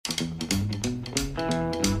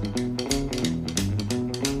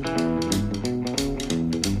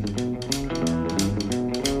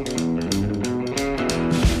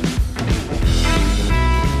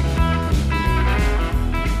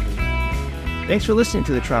Thanks for listening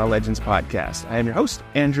to the Toronto Legends podcast. I am your host,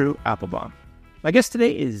 Andrew Applebaum. My guest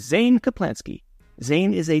today is Zane Caplansky.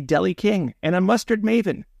 Zane is a deli king and a mustard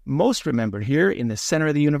maven, most remembered here in the center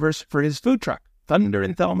of the universe for his food truck, Thunder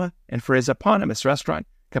in Thelma, and for his eponymous restaurant,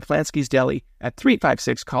 Caplansky's Deli, at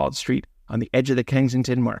 356 College Street on the edge of the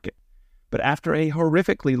Kensington Market. But after a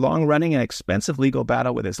horrifically long-running and expensive legal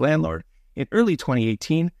battle with his landlord, in early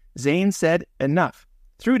 2018, Zane said enough,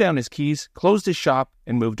 threw down his keys, closed his shop,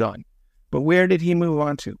 and moved on. But where did he move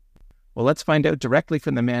on to? Well, let's find out directly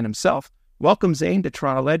from the man himself. Welcome, Zane, to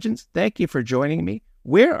Toronto Legends. Thank you for joining me.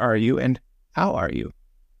 Where are you and how are you?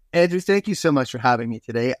 Andrew, thank you so much for having me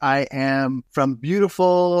today. I am from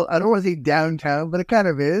beautiful, I don't want to say downtown, but it kind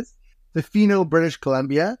of is, Tofino, British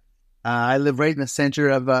Columbia. I live right in the center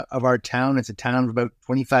of our town. It's a town of about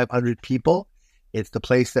 2,500 people. It's the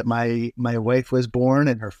place that my wife was born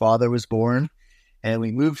and her father was born. And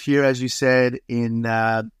we moved here, as you said, in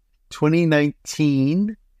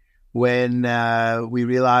 2019, when we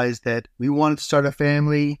realized that we wanted to start a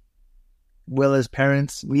family. Will's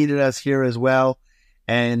parents needed us here as well,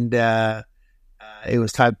 and it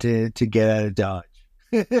was time to get out of Dodge.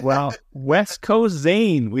 Well, West Coast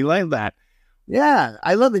Zane, we like that. Yeah,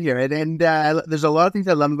 I love it here, and there's a lot of things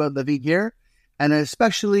I love about living here, and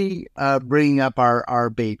especially bringing up our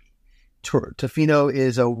baby. Tofino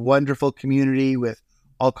is a wonderful community with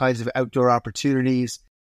all kinds of outdoor opportunities.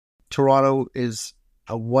 Toronto is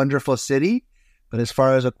a wonderful city, but as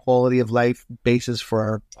far as a quality of life basis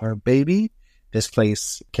for our baby, this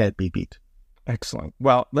place can't be beat. Excellent.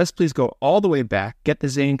 Well, let's please go all the way back, get the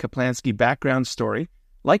Zane Caplansky background story.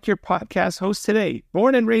 Like your podcast host today,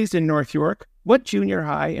 born and raised in North York, what junior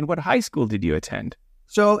high and what high school did you attend?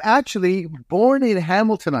 So actually, born in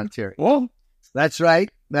Hamilton, Ontario. Well, that's right.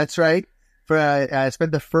 I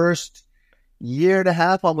spent the first year and a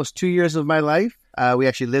half, almost 2 years of my life. We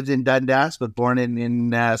actually lived in Dundas, but born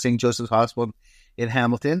in St. Joseph's Hospital in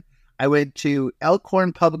Hamilton. I went to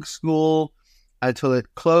Elkhorn Public School until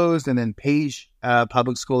it closed, and then Page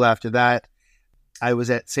Public School after that. I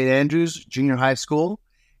was at St. Andrews Junior High School,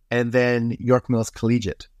 and then York Mills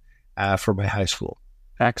Collegiate for my high school.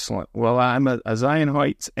 Excellent. Well, I'm a Zion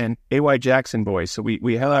Heights and A.Y. Jackson boy, so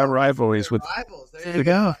we had our rivalries with... Rivals. There you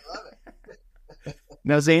go. I love it.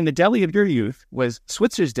 Now, Zane, the deli of your youth was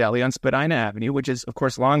Switzer's Deli on Spadina Avenue, which is, of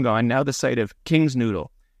course, long gone, now the site of King's Noodle.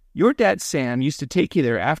 Your dad, Sam, used to take you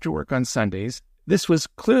there after work on Sundays. This was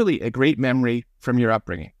clearly a great memory from your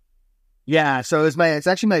upbringing. Yeah, so it's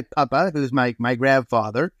actually my papa, who's my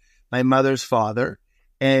grandfather, my mother's father,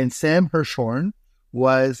 and Sam Hirschhorn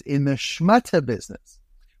was in the schmutta business,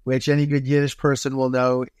 which any good Yiddish person will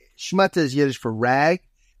know. Schmutta is Yiddish for rag,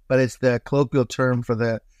 but it's the colloquial term for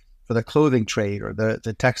the clothing trade or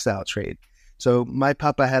the textile trade. So my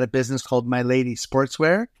papa had a business called My Lady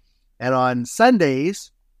Sportswear. And on Sundays,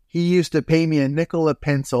 he used to pay me a nickel a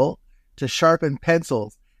pencil to sharpen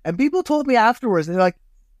pencils. And people told me afterwards, they're like,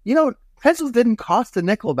 pencils didn't cost a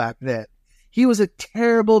nickel back then. He was a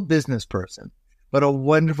terrible business person, but a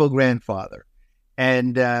wonderful grandfather.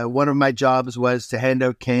 And one of my jobs was to hand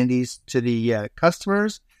out candies to the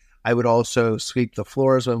customers. I would also sweep the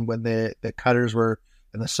floors when the cutters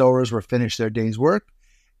and the sewers were finished their day's work.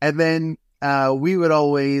 And then we would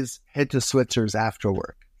always head to Switzer's after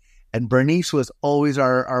work. And Bernice was always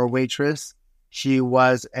our waitress. She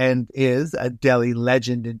was and is a deli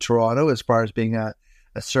legend in Toronto as far as being a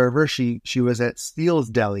server. She was at Steele's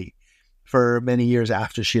Deli for many years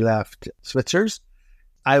after she left Switzer's.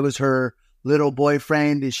 I was her little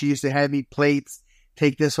boyfriend, and she used to hand me plates.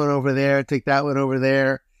 Take this one over there, take that one over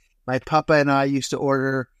there. My papa and I used to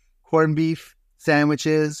order corned beef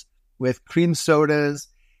sandwiches with cream sodas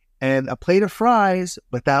and a plate of fries,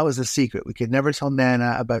 but that was a secret. We could never tell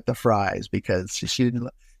Nana about the fries because she didn't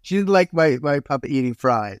like my papa eating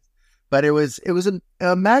fries. But it was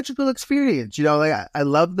a magical experience. I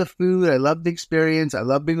love the food, I love the experience, I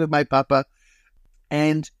love being with my papa.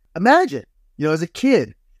 And imagine, as a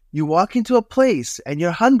kid, you walk into a place and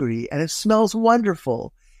you're hungry and it smells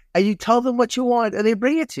wonderful, and you tell them what you want and they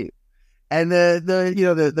bring it to you. And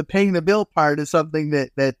the paying the bill part is something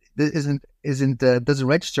that doesn't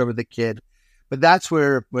register with the kid, but that's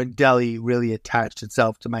where deli really attached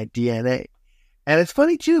itself to my DNA. And it's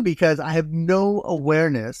funny too because I have no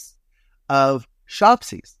awareness of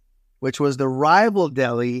Shopsy's, which was the rival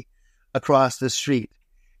deli across the street.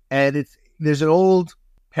 And there's an old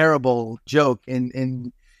parable joke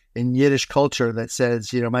in in Yiddish culture that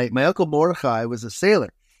says, my Uncle Mordechai was a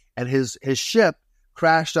sailor, and his ship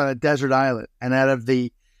crashed on a desert island. And out of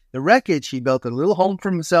the wreckage, he built a little home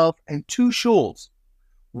for himself and 2 shuls.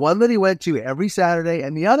 One that he went to every Saturday,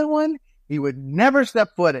 and the other one he would never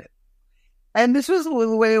step foot in. And this was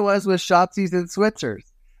the way it was with Shopsies and Switzers.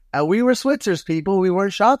 We were Switzers people. We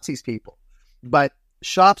weren't Shopsies people. But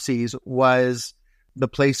Shopsies was the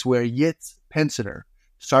place where Yitz Pensioner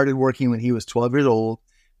started working when he was 12 years old,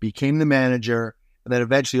 became the manager, and then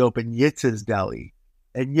eventually opened Yitz's Deli.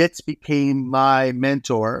 And Yitz became my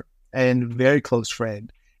mentor and very close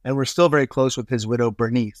friend. And we're still very close with his widow,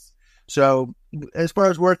 Bernice. So as far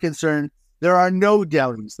as we're concerned, there are no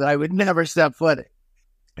delis that I would never step foot in.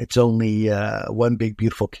 It's only one big,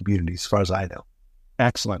 beautiful community as far as I know.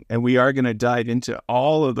 Excellent. And we are going to dive into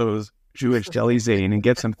all of those Jewish delis, Zane, and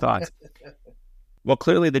get some thoughts. Well,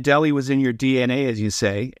 clearly the deli was in your DNA, as you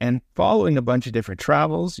say, and following a bunch of different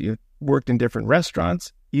travels, you worked in different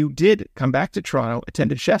restaurants. You did come back to Toronto,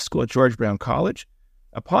 attended chef school at George Brown College.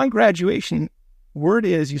 Upon graduation, word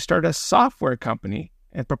is you started a software company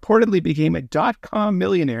and purportedly became a .com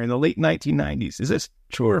millionaire in the late 1990s. Is this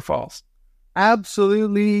true or false?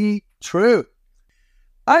 Absolutely true.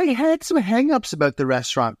 I had some hang-ups about the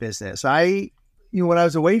restaurant business. When I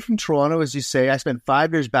was away from Toronto, as you say, I spent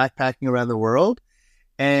 5 years backpacking around the world,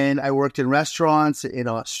 and I worked in restaurants in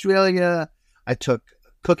Australia. I took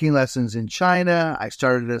cooking lessons in China. I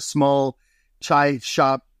started a small chai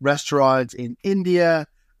shop restaurant in India.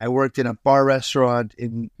 I worked in a bar restaurant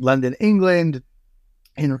in London, England,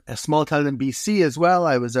 in a small town in BC as well.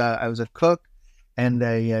 I was a cook and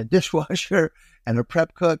a dishwasher and a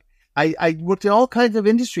prep cook. I worked in all kinds of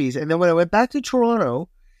industries. And then when I went back to Toronto,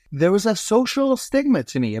 there was a social stigma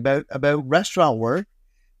to me about restaurant work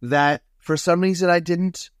that for some reason I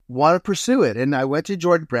didn't want to pursue it. And I went to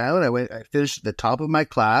George Brown. I finished at the top of my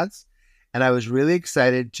class, and I was really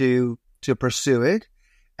excited to pursue it.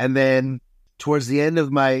 And then towards the end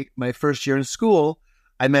of my first year in school,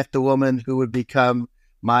 I met the woman who would become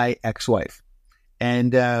my ex-wife.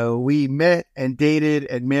 And we met and dated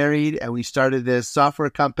and married, and we started this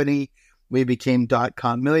software company. We became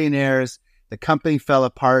 .com millionaires. The company fell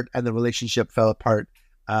apart, and the relationship fell apart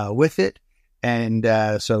with it. And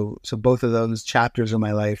so both of those chapters of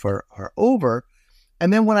my life are over.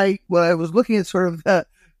 And then when I was looking at sort of the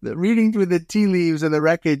reading through the tea leaves and the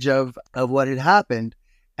wreckage of what had happened,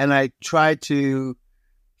 and I tried to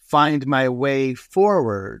find my way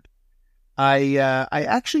forward, I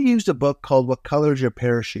actually used a book called What Color Is Your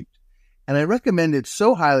Parachute? And I recommend it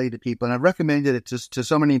so highly to people, and I've recommended it to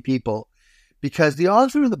so many people, because the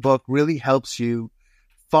author of the book really helps you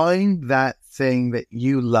find that thing that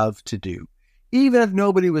you love to do, even if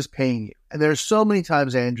nobody was paying you. And there's so many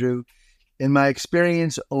times, Andrew, in my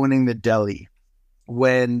experience owning the deli,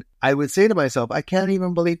 when I would say to myself, I can't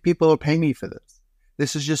even believe people are paying me for this.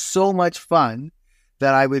 This is just so much fun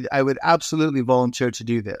that I would absolutely volunteer to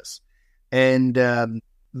do this. And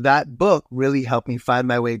that book really helped me find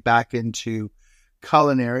my way back into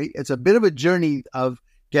culinary. It's a bit of a journey of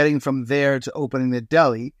getting from there to opening the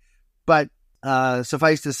deli, but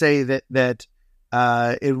suffice to say that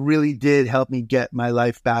it really did help me get my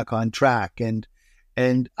life back on track. And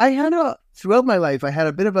I had throughout my life, I had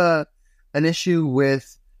a bit of an issue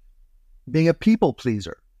with being a people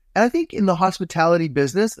pleaser. And I think in the hospitality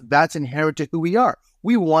business, that's inherent to who we are.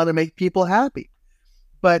 We want to make people happy.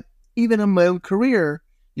 But even in my own career,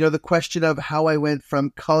 the question of how I went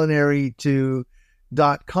from culinary to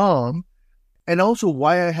 .com, and also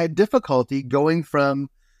why I had difficulty going from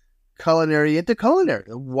culinary into culinary.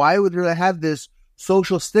 Why would I have this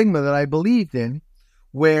social stigma that I believed in,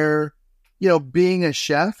 where, being a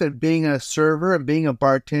chef and being a server and being a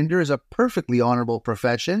bartender is a perfectly honorable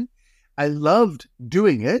profession. I loved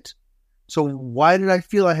doing it. So why did I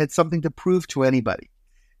feel I had something to prove to anybody?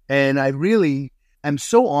 And I really am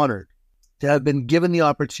so honored to have been given the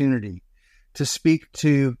opportunity to speak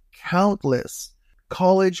to countless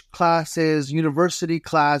college classes, university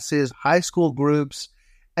classes, high school groups.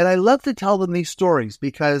 And I love to tell them these stories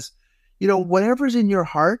because, whatever's in your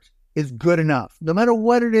heart is good enough, no matter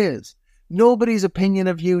what it is. Nobody's opinion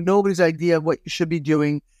of you, nobody's idea of what you should be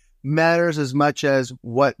doing matters as much as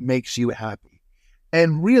what makes you happy.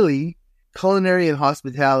 And really, culinary and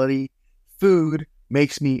hospitality, food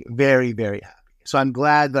makes me very, very happy. So I'm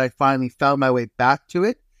glad that I finally found my way back to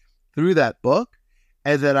it through that book,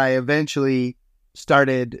 and that I eventually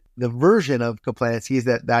started the version of Caplansky's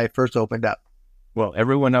that I first opened up. Well,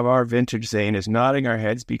 everyone of our vintage, Zane, is nodding our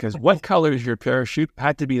heads because What Color Is Your Parachute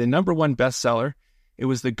had to be the #1 bestseller. It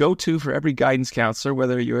was the go-to for every guidance counselor,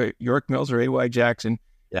 whether you're at York Mills or A.Y. Jackson.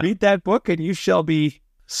 Yeah. Read that book and you shall be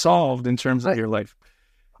solved in terms of your life.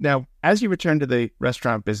 Now, as you return to the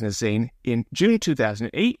restaurant business, Zane, in June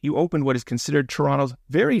 2008, you opened what is considered Toronto's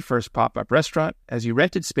very first pop-up restaurant as you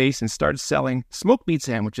rented space and started selling smoked meat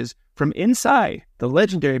sandwiches from inside the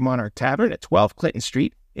legendary Monarch Tavern at 12 Clinton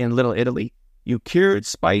Street in Little Italy. You cured,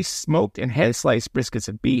 spiced, smoked, and hand-sliced briskets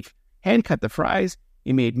of beef, hand-cut the fries.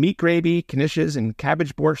 You made meat gravy, knishes, and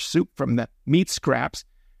cabbage borscht soup from the meat scraps.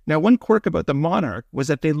 Now, one quirk about the Monarch was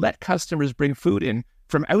that they let customers bring food in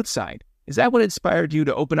from outside. Is that what inspired you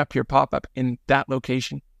to open up your pop-up in that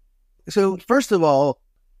location? So first of all,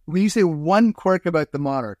 when you say one quirk about the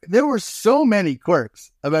Monarch, there were so many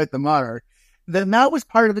quirks about the Monarch that was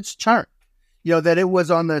part of its charm. That it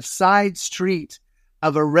was on the side street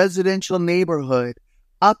of a residential neighborhood,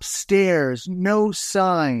 upstairs, no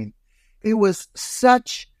sign. It was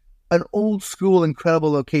such an old school,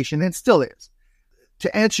 incredible location, and still is.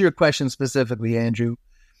 To answer your question specifically, Andrew,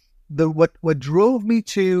 what drove me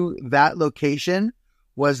to that location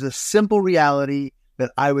was the simple reality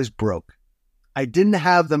that I was broke. I didn't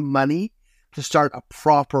have the money to start a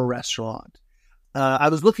proper restaurant. I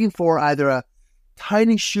was looking for either a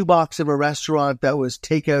tiny shoebox of a restaurant that was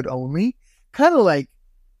takeout only, kind of like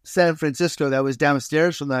San Francisco that was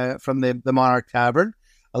downstairs from the Monarch Tavern,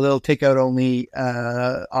 a little takeout only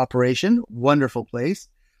operation, wonderful place.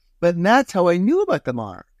 But that's how I knew about the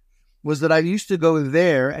Monarch, was that I used to go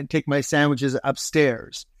there and take my sandwiches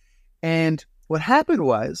upstairs. And what happened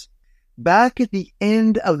was, back at the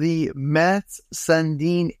end of the Mets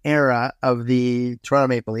Sundin era of the Toronto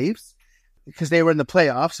Maple Leafs, because they were in the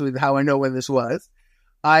playoffs, so how I know when this was,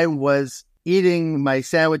 I was eating my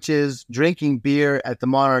sandwiches, drinking beer at the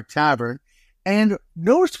Monarch Tavern, and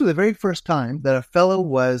noticed for the very first time that a fellow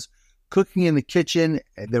was cooking in the kitchen,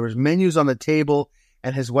 and there was menus on the table,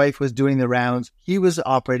 and his wife was doing the rounds. He was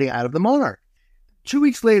operating out of the Monarch. 2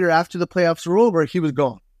 weeks later, after the playoffs were over, he was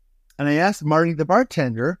gone. And I asked Marty, the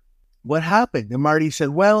bartender, what happened? And Marty said,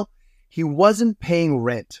 well, he wasn't paying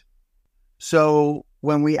rent. So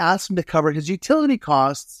when we asked him to cover his utility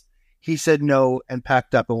costs, he said no and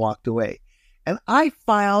packed up and walked away. And I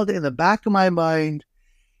filed in the back of my mind,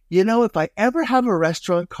 if I ever have a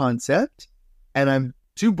restaurant concept and I'm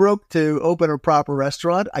too broke to open a proper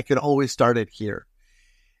restaurant, I could always start it here.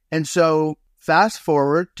 And so fast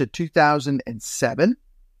forward to 2007,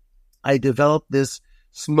 I developed this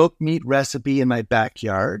smoked meat recipe in my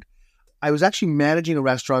backyard. I was actually managing a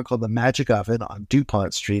restaurant called the Magic Oven on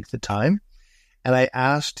DuPont Street at the time. And I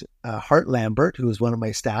asked Hart Lambert, who was one of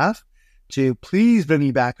my staff, to please bring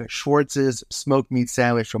me back a Schwartz's smoked meat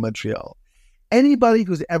sandwich from Montreal. Anybody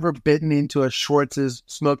who's ever bitten into a Schwartz's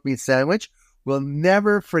smoked meat sandwich will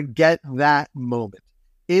never forget that moment.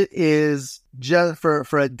 It is just, for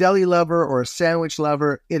a deli lover or a sandwich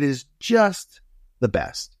lover, it is just the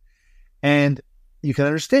best. And you can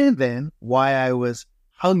understand then why I was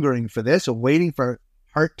hungering for this or waiting for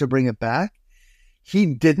Hart to bring it back. He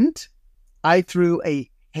didn't. I threw a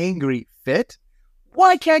hangry fit.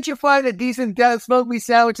 Why can't you find a decent smoked meat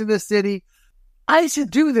sandwich in this city? I should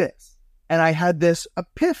do this. And I had this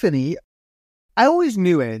epiphany. I always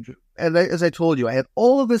knew, Andrew, and as I told you, I had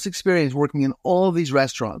all of this experience working in all of these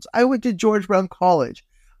restaurants. I went to George Brown College.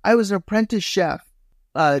 I was an apprentice chef,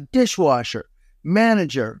 dishwasher,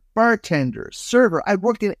 manager, bartender, server. I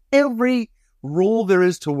worked in every role there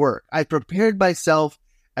is to work. I prepared myself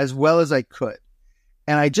as well as I could.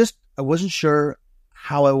 And I wasn't sure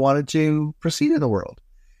how I wanted to proceed in the world.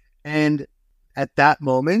 And at that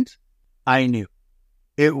moment, I knew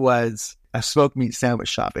it was a smoked meat sandwich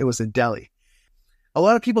shop. It was a deli. A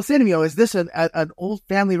lot of people say to me, is this an old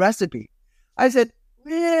family recipe? I said,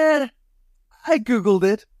 I Googled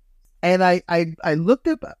it and I looked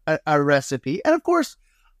up a recipe. And of course,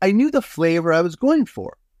 I knew the flavor I was going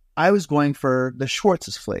for. I was going for the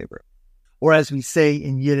Schwartz's flavor, or as we say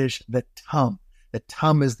in Yiddish, the tum. The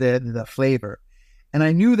tum is the flavor. And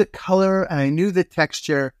I knew the color and I knew the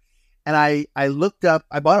texture. And I looked up,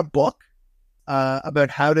 I bought a book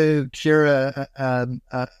about how to cure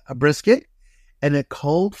a brisket. And it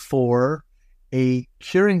called for a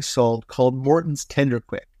curing salt called Morton's Tender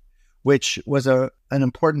Quick, which was an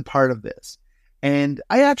important part of this. And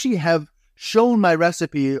I actually have shown my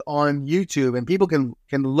recipe on YouTube, and people can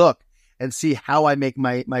look and see how I make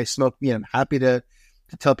my smoked meat. I'm happy to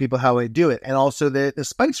tell people how I do it. And also the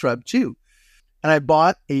spice rub too. And I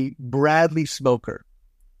bought a Bradley smoker,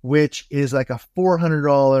 which is like a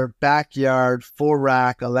 $400 backyard full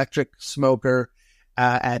rack electric smoker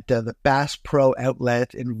at the Bass Pro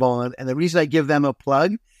outlet in Vaughan. And the reason I give them a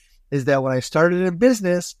plug is that when I started in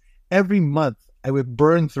business, every month I would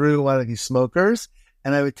burn through one of these smokers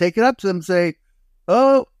and I would take it up to them and say,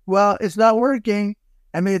 oh, well, it's not working.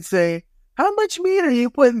 And they'd say, how much meat are you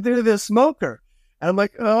putting through this smoker? And I'm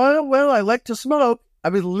like, oh, well, I like to smoke. I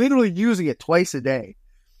was literally using it twice a day.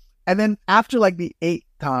 And then after like the 8th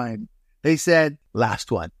time, they said,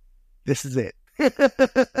 last one. This is it.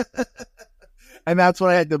 And that's when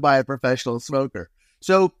I had to buy a professional smoker.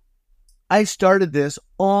 So I started this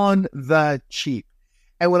on the cheap.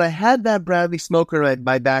 And when I had that Bradley smoker in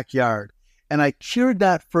my backyard, and I cured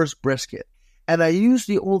that first brisket, and I used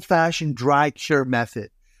the old-fashioned dry cure method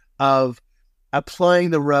of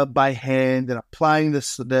applying the rub by hand and applying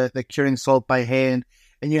the curing salt by hand,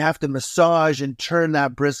 and you have to massage and turn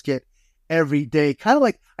that brisket every day. Kind of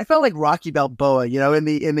like, I felt like Rocky Balboa,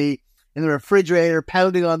 in the refrigerator,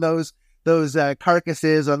 pounding on those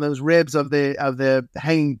carcasses, on those ribs of the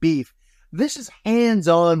hanging beef. This is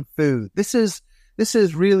hands-on food. This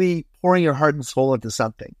is really pouring your heart and soul into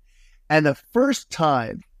something. And the first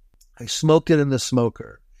time I smoked it in the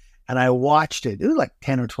smoker and I watched it was like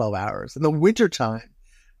 10 or 12 hours. In the wintertime,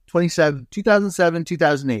 2007,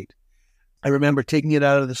 2008, I remember taking it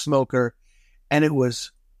out of the smoker and it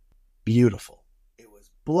was beautiful. It was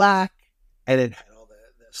black and it had all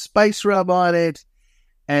the spice rub on it,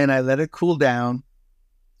 and I let it cool down.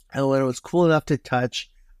 And when it was cool enough to touch,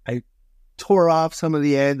 I tore off some of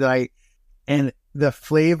the end and the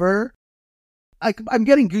flavor, I'm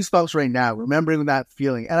getting goosebumps right now, remembering that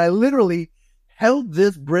feeling. And I literally held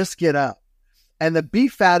this brisket up, and the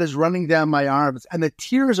beef fat is running down my arms, and the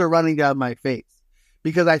tears are running down my face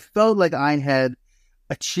because I felt like I had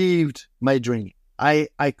achieved my dream. I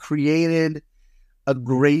created a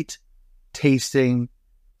great tasting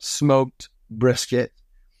smoked brisket,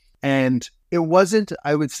 and it wasn't,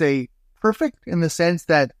 I would say, perfect in the sense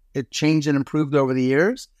that it changed and improved over the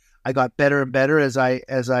years. I got better and better as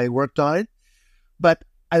I worked on it. But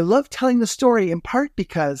I love telling the story in part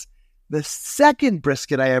because the second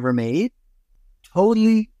brisket I ever made,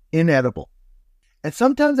 totally inedible. And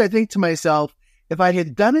sometimes I think to myself, if I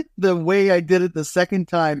had done it the way I did it the second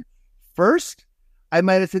time first, I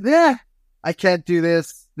might have said, I can't do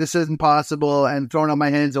this. This isn't possible, and thrown up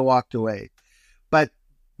my hands and walked away. But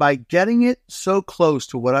by getting it so close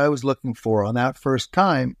to what I was looking for on that first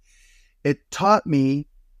time, it taught me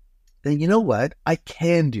that, you know what, I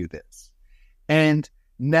can do this. And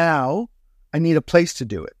now I need a place to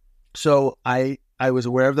do it. So I was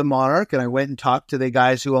aware of the Monarch, and I went and talked to the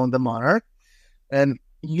guys who owned the Monarch. And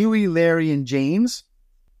Louis, Larry, and James,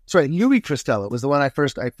 Louis Christella was the one I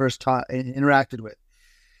first interacted with.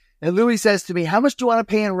 And Louis says to me, how much do you want to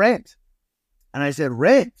pay in rent? And I said,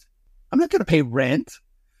 rent? I'm not going to pay rent,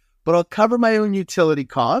 but I'll cover my own utility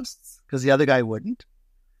costs because the other guy wouldn't.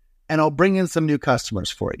 And I'll bring in some new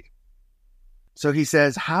customers for you. So he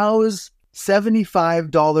says, how's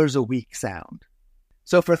 $75 a week sound?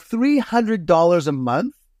 So for $300 a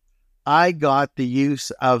month, I got the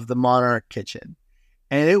use of the Monarch kitchen.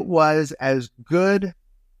 And it was as good,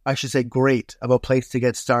 I should say great, of a place to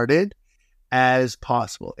get started as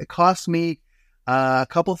possible. It cost me a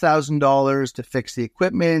couple $1,000s to fix the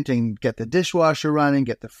equipment and get the dishwasher running,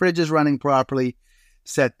 get the fridges running properly,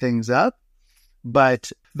 set things up.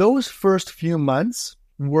 But those first few months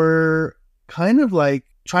were kind of like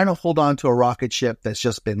trying to hold on to a rocket ship that's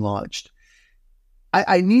just been launched.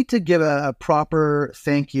 I need to give a proper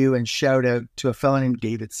thank you and shout out to a fellow named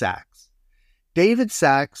David Sachs. David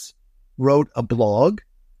Sachs wrote a blog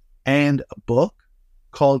and a book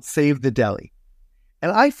called Save the Deli. And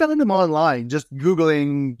I found him online, just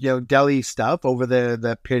Googling, deli stuff over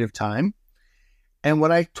the period of time. And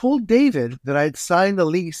when I told David that I'd signed a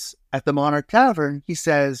lease at the Monarch Tavern, he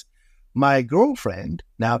says, my girlfriend,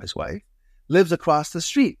 now his wife, lives across the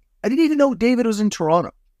street. I didn't even know David was in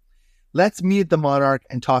Toronto. Let's meet at the Monarch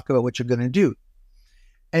and talk about what you're going to do.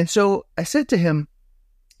 And so I said to him,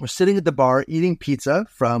 we're sitting at the bar eating pizza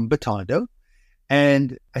from Batondo.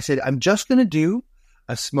 And I said, I'm just going to do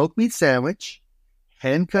a smoked meat sandwich,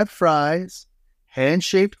 hand-cut fries,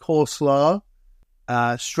 hand-shaped coleslaw,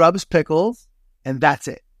 Strub's pickles, and that's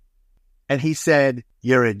it. And he said,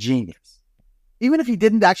 you're a genius. Even if he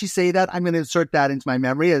didn't actually say that, I'm going to insert that into my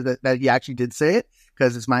memory that he actually did say it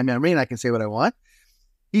because it's my memory and I can say what I want.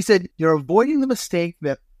 He said, you're avoiding the mistake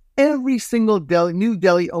that every single new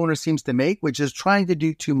deli owner seems to make, which is trying to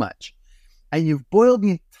do too much. And you've boiled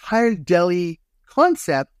the entire deli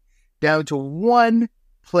concept down to one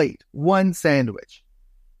plate, one sandwich.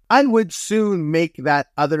 I would soon make that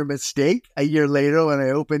other mistake a year later when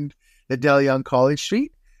I opened the deli on College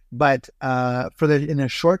Street. But in a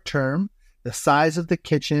short term, the size of the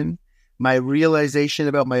kitchen, my realization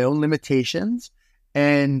about my own limitations,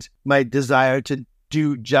 and my desire to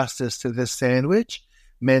do justice to this sandwich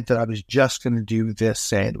meant that I was just going to do this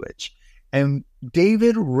sandwich. And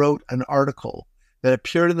David wrote an article that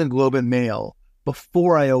appeared in the Globe and Mail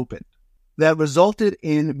before I opened that resulted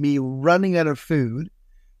in me running out of food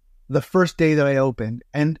the first day that I opened.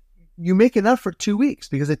 And you make enough for 2 weeks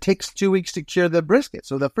because it takes 2 weeks to cure the brisket.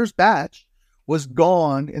 So the first batch was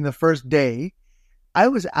gone in the first day. I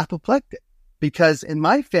was apoplectic because in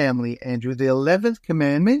my family, Andrew, the 11th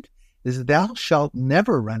commandment is thou shalt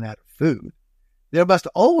never run out of food. There must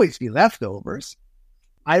always be leftovers.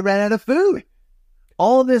 I ran out of food.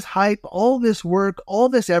 All this hype, all this work, all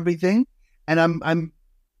this everything, and I'm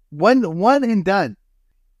one and done.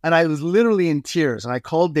 And I was literally in tears. And I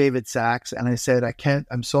called David Sachs and I said, I can't,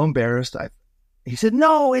 I'm so embarrassed. He said,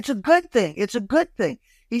 no, it's a good thing. It's a good thing.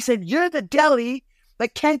 He said, you're the deli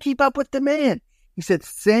that can't keep up with demand. He said,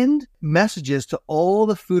 send messages to all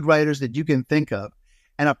the food writers that you can think of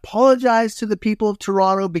and apologize to the people of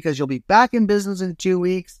Toronto because you'll be back in business in 2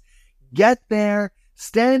 weeks. Get there,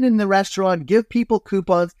 stand in the restaurant, give people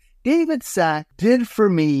coupons. David Sachs did for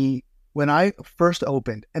me when I first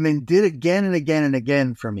opened, and then did again and again and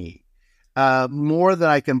again for me, more than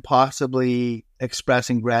I can possibly express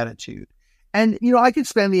in gratitude. And, you know, I could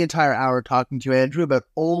spend the entire hour talking to you, Andrew, about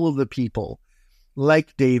all of the people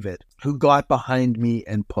like David who got behind me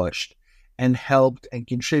and pushed and helped and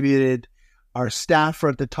contributed. Our staff are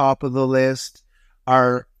at the top of the list.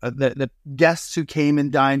 The guests who came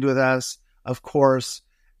and dined with us, of course.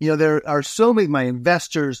 You know, there are so many, my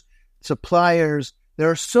investors, suppliers. There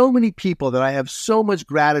are so many people that I have so much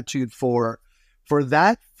gratitude for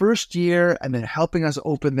that first year, and then helping us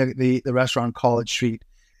open the restaurant College Street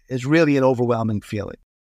is really an overwhelming feeling.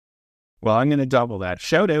 Well, I'm going to double that.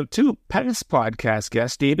 Shout out to past podcast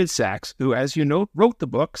guest David Sachs, who, as you know, wrote the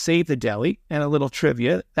book Save the Deli, and a little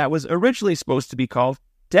trivia that was originally supposed to be called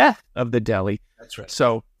Death of the Deli. That's right.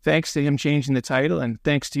 So thanks to him changing the title, and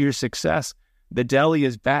thanks to your success, the deli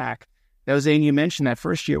is back. Now, Zane, you mentioned that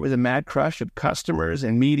first year was a mad crush of customers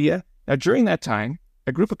and media. Now, during that time,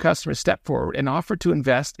 a group of customers stepped forward and offered to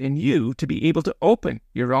invest in you to be able to open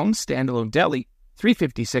your own standalone deli,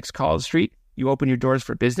 356 College Street. You opened your doors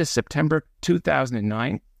for business September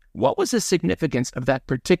 2009. What was the significance of that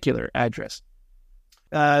particular address?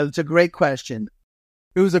 It's a great question.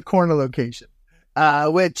 It was a corner location,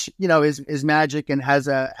 which, you know, is magic and has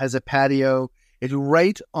a patio. It's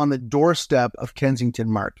right on the doorstep of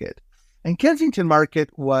Kensington Market. And Kensington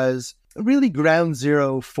Market was really ground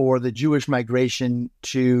zero for the Jewish migration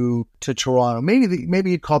to Toronto.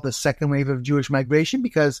 Maybe you'd call it the second wave of Jewish migration,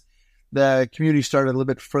 because the community started a little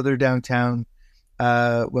bit further downtown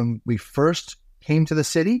when we first came to the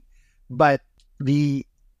city. But the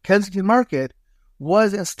Kensington Market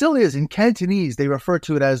was, and still is, in Cantonese, they refer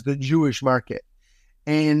to it as the Jewish Market.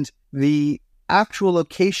 And the actual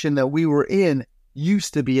location that we were in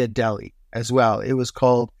used to be a deli as well. It was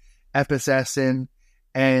called Episessen,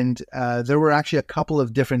 and there were actually a couple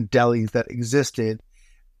of different delis that existed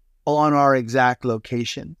on our exact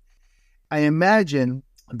location. I imagine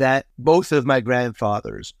that both of my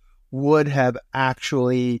grandfathers would have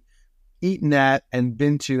actually eaten at and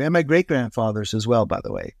been to, and my great-grandfathers as well, by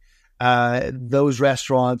the way, those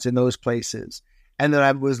restaurants in those places. And that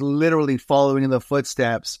I was literally following in the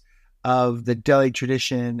footsteps of the deli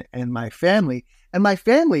tradition and my family. And my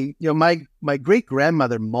family, you know, my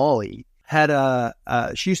great-grandmother, Molly, had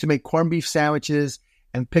she used to make corned beef sandwiches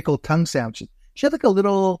and pickled tongue sandwiches. She had like a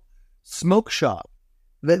little smoke shop.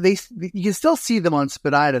 You can still see them on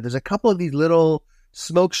Spadina. There's a couple of these little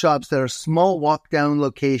smoke shops that are small walk-down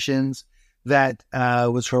locations that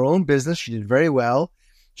was her own business. She did very well.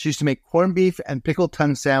 She used to make corned beef and pickled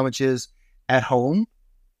tongue sandwiches at home,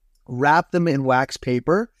 wrap them in wax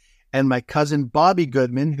paper, and my cousin Bobby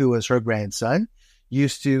Goodman, who was her grandson,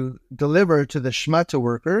 used to deliver to the schmutta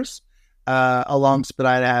workers along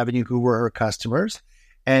Spadina Avenue who were her customers.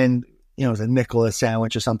 And, you know, it was a nickel a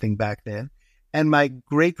sandwich or something back then. And my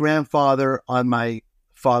great-grandfather on my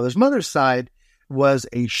father's mother's side was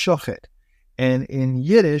a shochet. And in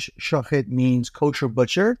Yiddish, shochet means kosher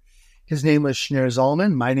butcher. His name was Schneur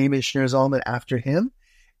Zalman. My name is Schneur Zalman after him.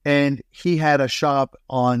 And he had a shop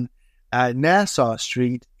on Nassau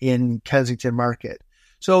Street in Kensington Market.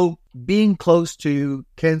 So being close to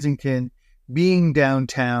Kensington, being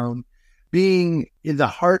downtown, being in the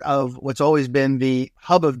heart of what's always been the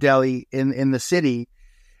hub of deli in the city.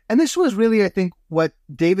 And this was really, I think, what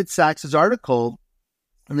David Sachs's article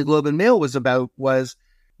in the Globe and Mail was about, was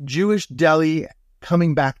Jewish deli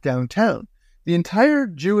coming back downtown. The entire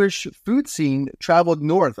Jewish food scene traveled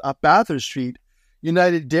north up Bathurst Street.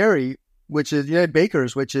 United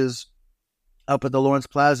Bakers, which is up at the Lawrence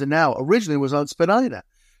Plaza now, originally was on Spadina.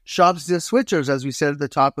 Shops and Switchers, as we said at the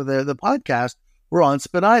top of the podcast, were on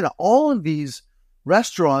Spadina. All of these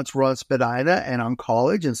restaurants were on Spadina and on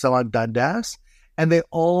College and some on Dundas, and they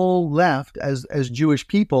all left as Jewish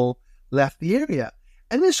people left the area.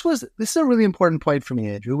 And this is a really important point for me,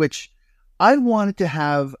 Andrew, which I wanted to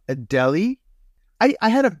have a deli. I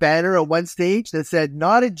had a banner at one stage that said,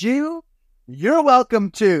 "Not a Jew, you're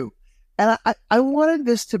welcome to." And I wanted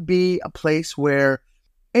this to be a place where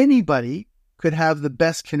anybody could have the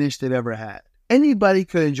best knish they've ever had. Anybody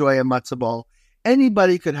could enjoy a matzo ball.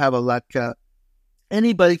 Anybody could have a latke.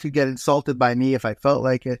 Anybody could get insulted by me if I felt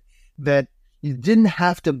like it. That you didn't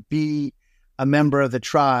have to be a member of the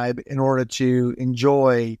tribe in order to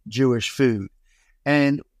enjoy Jewish food.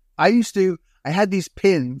 And I had these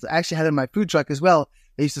pins. I actually had in my food truck as well.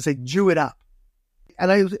 They used to say, "Jew it up."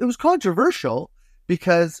 And it was controversial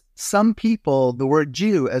because some people, the word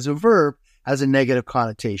Jew as a verb has a negative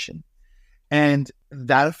connotation. And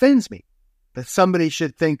that offends me, that somebody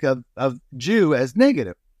should think of Jew as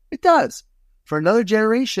negative. It does. For another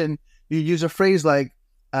generation, you use a phrase like,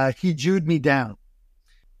 he Jewed me down.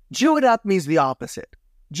 Jew it up means the opposite.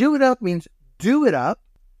 Jew it up means do it up,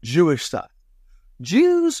 Jewish stuff.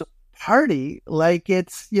 Jews party like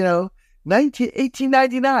it's,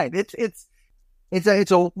 1899.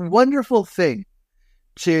 It's a wonderful thing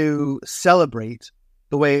to celebrate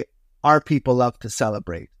the way our people love to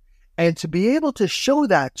celebrate, and to be able to show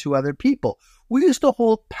that to other people. We used to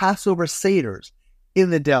hold Passover Seders in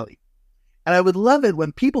the deli, and I would love it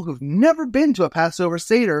when people who've never been to a Passover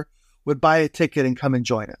Seder would buy a ticket and come and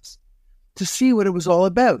join us to see what it was all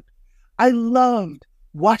about. I loved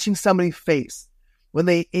watching somebody's face when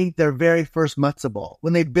they ate their very first matzo ball,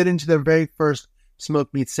 when they bit into their very first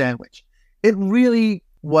smoked meat sandwich. It really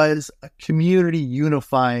was a community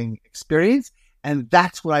unifying experience, and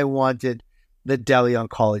that's what I wanted the deli on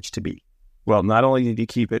College to be. Well, not only did you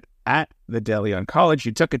keep it at the deli on College,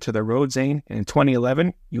 you took it to the road, Zane. And in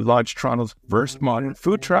 2011, you launched Toronto's first modern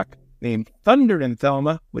food truck named Thunder and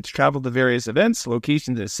Thelma, which traveled to various events,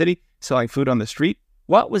 locations in the city, selling food on the street.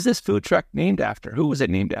 What was this food truck named after? Who was it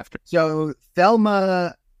named after? So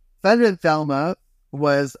Thunder and Thelma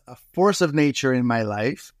was a force of nature in my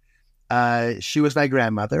life. She was my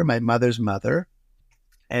grandmother, my mother's mother,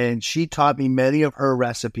 and she taught me many of her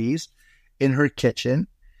recipes in her kitchen.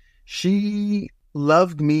 She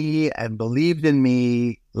loved me and believed in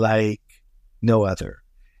me like no other.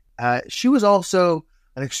 She was also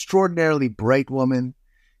an extraordinarily bright woman.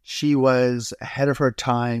 She was ahead of her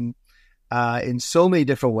time in so many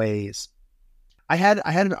different ways. I had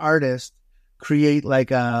an artist create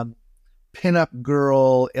like a pinup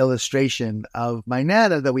girl illustration of my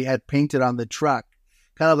Nana that we had painted on the truck,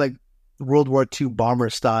 kind of like World War II bomber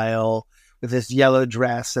style, with this yellow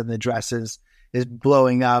dress, and the dress is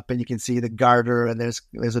blowing up, and you can see the garter, and there's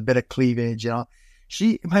a bit of cleavage.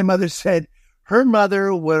 My mother said her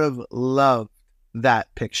mother would have loved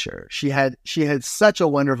that picture. She had such a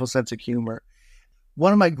wonderful sense of humor.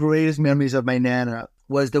 One of my greatest memories of my Nana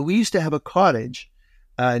was that we used to have a cottage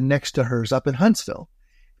next to hers up in Huntsville.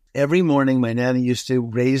 Every morning, my Nana used to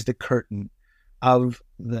raise the curtain of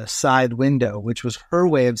the side window, which was her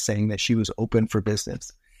way of saying that she was open for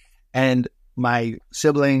business. And my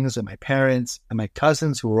siblings and my parents and my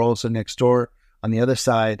cousins, who were also next door on the other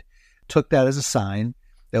side, took that as a sign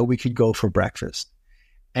that we could go for breakfast.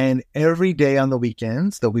 And every day on the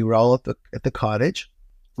weekends that we were all at the cottage,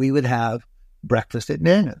 we would have breakfast at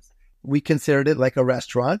Nana's. We considered it like a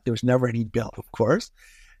restaurant. There was never any bill, of course.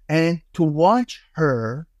 And to watch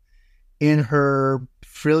her in her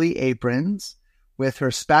frilly aprons, with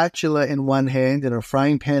her spatula in one hand and her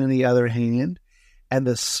frying pan in the other hand, and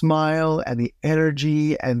the smile and the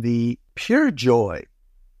energy and the pure joy,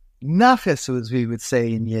 nachas, as we would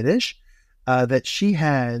say in Yiddish, that she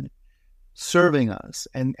had serving us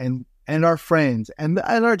and our friends and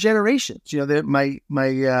our generations. My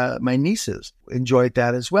nieces enjoyed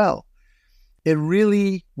that as well. It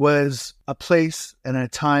really was a place and a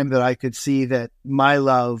time that I could see that my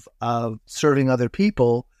love of serving other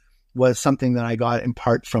people was something that I got in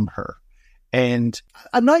part from her. And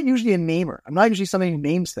I'm not usually a namer. I'm not usually somebody who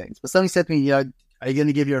names things. But somebody said to me, are you going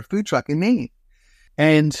to give your food truck a name?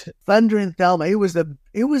 And Thunder and Thelma, it was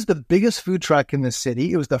the biggest food truck in the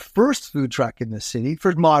city. It was the first food truck in the city,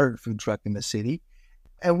 first modern food truck in the city.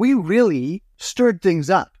 And we really stirred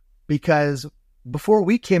things up, because before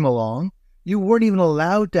we came along, you weren't even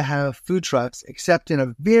allowed to have food trucks except in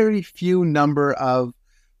a very few number of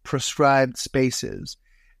prescribed spaces.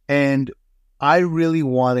 And I really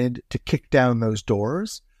wanted to kick down those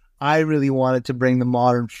doors. I really wanted to bring the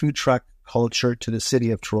modern food truck culture to the city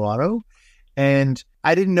of Toronto. And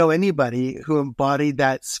I didn't know anybody who embodied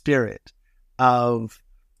that spirit of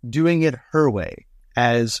doing it her way,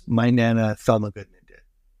 as my Nana Thelma Goodman did.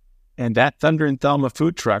 And that Thunder and Thelma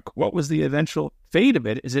food truck, what was the eventual fate of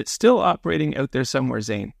it? Is it still operating out there somewhere,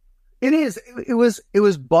 Zane? It is. It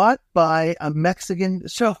was bought by a Mexican.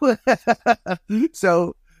 So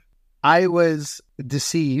I was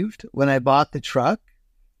deceived when I bought the truck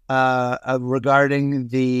regarding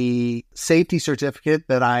the safety certificate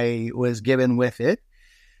that I was given with it.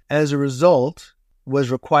 As a result,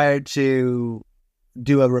 was required to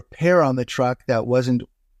do a repair on the truck that wasn't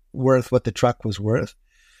worth what the truck was worth,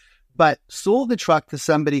 but sold the truck to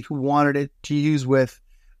somebody who wanted it to use with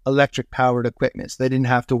electric powered equipment. So they didn't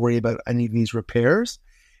have to worry about any of these repairs.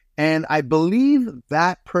 And I believe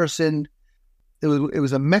that person, it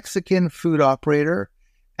was a Mexican food operator,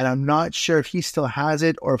 and I'm not sure if he still has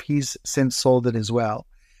it or if he's since sold it as well.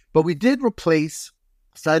 But we did replace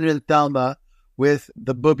Thunder and Thelma with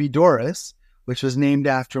the Booby Doris, which was named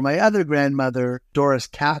after my other grandmother, Doris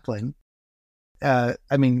Kaplan.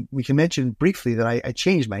 We can mention briefly that I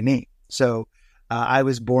changed my name. So I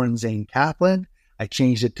was born Zane Kaplan. I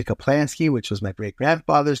changed it to Caplansky, which was my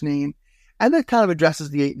great-grandfather's name. And that kind of addresses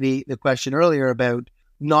the question earlier about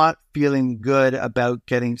not feeling good about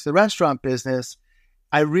getting to the restaurant business.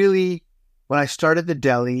 I really, when I started the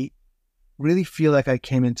deli, really feel like I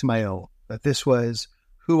came into my own, that this was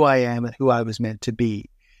who I am and who I was meant to be.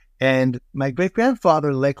 And my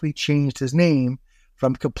great-grandfather likely changed his name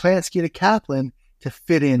from Caplansky to Kaplan to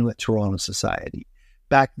fit in with Toronto society.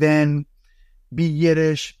 Back then, be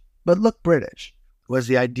Yiddish, but look British was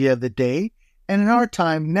the idea of the day. And in our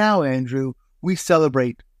time now, Andrew, we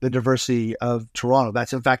celebrate the diversity of Toronto.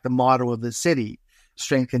 That's in fact the motto of the city,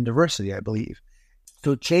 strength and diversity, I believe.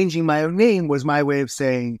 So changing my own name was my way of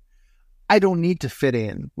saying, I don't need to fit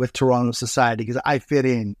in with Toronto society because I fit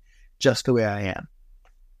in just the way I am.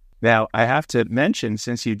 Now, I have to mention,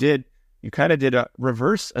 since you kind of did a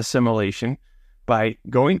reverse assimilation by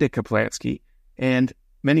going to Caplansky, and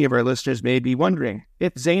many of our listeners may be wondering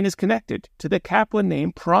if Zane is connected to the Kaplan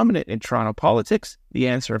name prominent in Toronto politics. The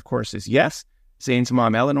answer, of course, is yes. Zane's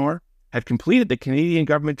mom, Eleanor, had completed the Canadian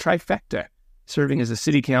government trifecta, serving as a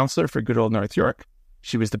city councillor for good old North York.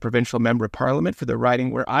 She was the provincial member of parliament for the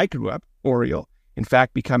riding where I grew up, Oriel, in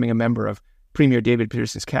fact, becoming a member of Premier David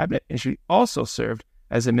Peterson's cabinet, and she also served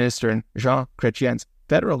as a minister in Jean Chrétien's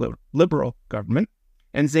federal Liberal government.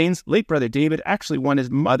 And Zane's late brother David actually won his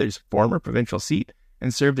mother's former provincial seat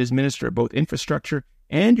and served as minister of both infrastructure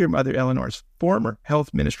and your mother Eleanor's former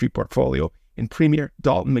health ministry portfolio in Premier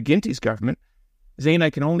Dalton McGuinty's government. Zane, I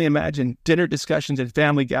can only imagine dinner discussions and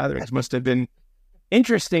family gatherings must have been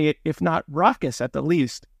interesting, if not raucous at the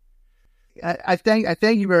least. I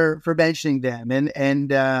thank you for mentioning them,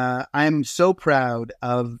 and I'm so proud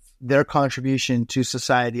of their contribution to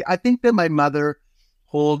society. I think that my mother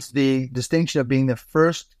holds the distinction of being the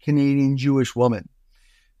first Canadian Jewish woman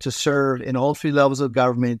to serve in all three levels of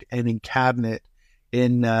government and in cabinet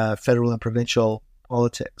in federal and provincial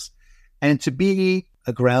politics. And to be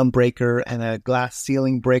a groundbreaker and a glass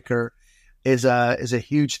ceiling breaker is a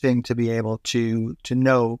huge thing to be able to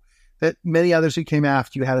know that many others who came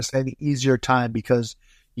after you had a slightly easier time because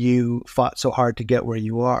you fought so hard to get where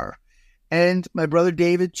you are. And my brother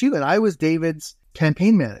David too, and I was David's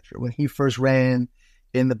campaign manager when he first ran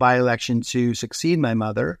in the by-election to succeed my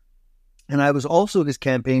mother. And I was also his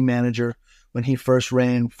campaign manager when he first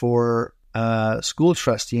ran for school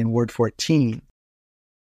trustee in Ward 14.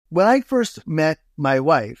 When I first met my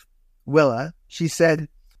wife, Willa, she said,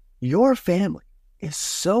 "Your family is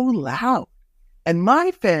so loud and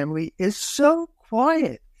my family is so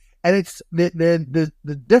quiet." And it's the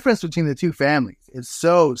difference between the two families is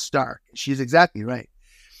so stark. She's exactly right.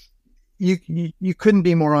 You couldn't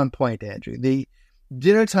be more on point, Andrew. The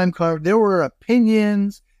dinner time there were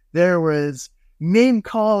opinions, there was name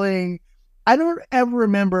calling. I don't ever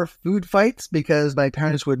remember food fights because my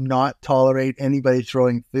parents would not tolerate anybody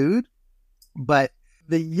throwing food, but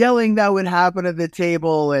the yelling that would happen at the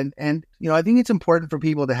table and I think it's important for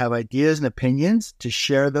people to have ideas and opinions, to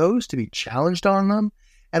share those, to be challenged on them,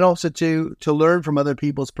 and also to learn from other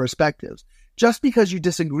people's perspectives. Just because you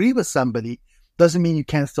disagree with somebody doesn't mean you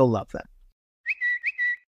can't still love them.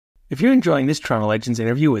 If you're enjoying this Toronto Legends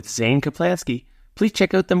interview with Zane Caplansky, please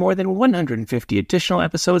check out the more than 150 additional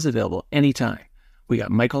episodes available anytime. We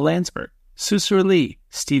got Michael Landsberg, Susur Lee,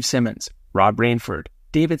 Steve Simmons, Rob Rainford,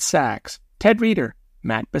 David Sachs, Ted Reeder,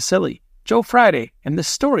 Matt Basili, Joe Friday, and the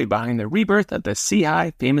story behind the rebirth of the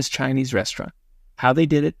Sea famous Chinese restaurant. How they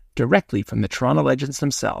did it directly from the Toronto Legends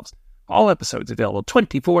themselves. All episodes available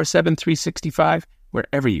 24/7, 365,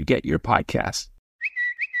 wherever you get your podcasts.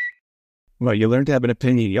 Well, you learn to have an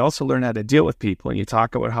opinion. You also learn how to deal with people, and you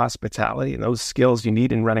talk about hospitality and those skills you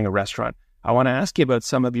need in running a restaurant. I want to ask you about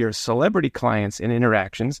some of your celebrity clients and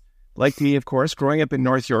interactions. Like me, of course, growing up in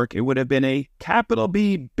North York, it would have been a capital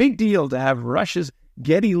B big deal to have Rush's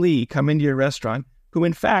Geddy Lee come into your restaurant, who,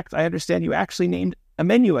 in fact, I understand you actually named a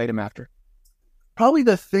menu item after. Probably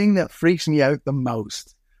the thing that freaks me out the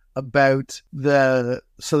most about the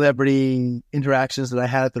celebrity interactions that I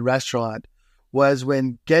had at the restaurant was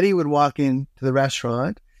when Geddy would walk into the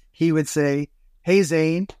restaurant, he would say, "Hey,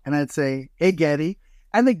 Zane," and I'd say, "Hey, Geddy,"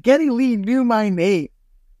 and the Geddy Lee knew my name,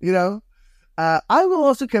 you know? I will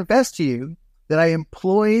also confess to you that I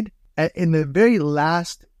employed, in the very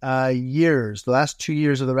last years, the last 2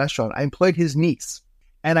 years of the restaurant, I employed his niece,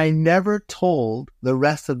 and I never told the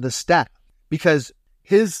rest of the staff because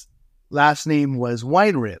his last name was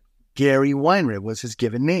Weinrib. Gary Weinrib was his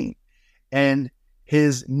given name. And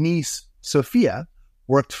his niece, Sophia,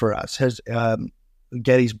 worked for us.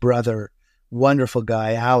 Geddy's brother, wonderful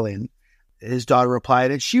guy, Alan, his daughter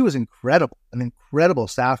applied, and she was incredible, an incredible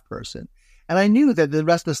staff person. And I knew that the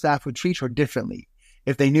rest of the staff would treat her differently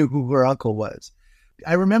if they knew who her uncle was.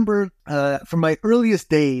 I remember from my earliest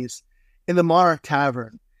days in the Monarch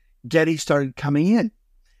Tavern, Geddy started coming in.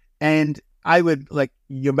 And I would,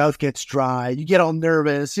 your mouth gets dry, you get all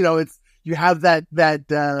nervous, you have that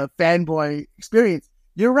fanboy experience.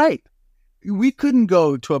 You're right. We couldn't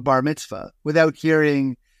go to a bar mitzvah without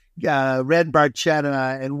hearing Red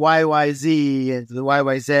Barchetta and YYZ and the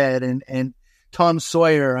YYZ and Tom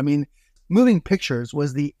Sawyer. I mean, Moving Pictures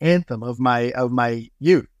was the anthem of my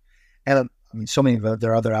youth. And so many of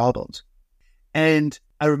their other albums. And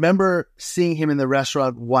I remember seeing him in the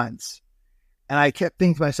restaurant once. And I kept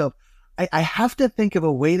thinking to myself, I have to think of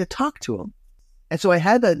a way to talk to him. And so I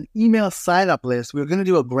had an email sign-up list. We were going to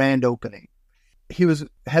do a grand opening. He was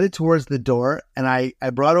headed towards the door, and I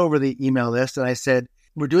brought over the email list, and I said,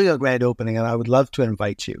 "We're doing a grand opening, and I would love to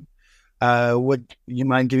invite you. Would you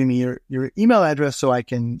mind giving me your email address so I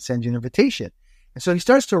can send you an invitation?" And so he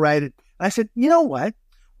starts to write it. And I said, "You know what?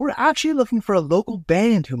 We're actually looking for a local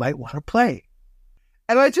band who might want to play."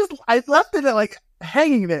 And I left it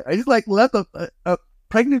hanging there. I just left a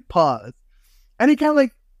pregnant pause. And he kind of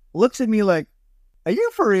looks at me like, "Are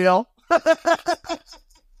you for real?"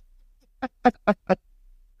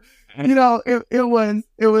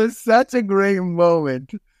 It was such a great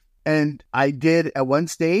moment. And I did at one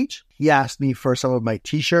stage, he asked me for some of my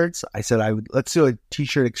t-shirts. I said, let's do a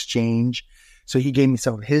t-shirt exchange. So he gave me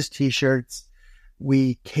some of his t-shirts.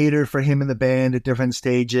 We catered for him in the band at different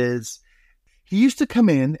stages. He used to come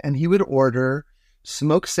in and he would order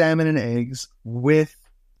smoked salmon and eggs with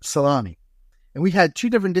salami. And we had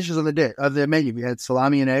two different dishes on the menu. We had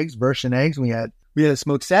salami and eggs, Virgin eggs, and we had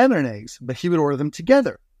smoked salmon and eggs, but he would order them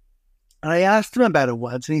together. And I asked him about it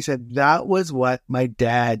once, and he said, that was what my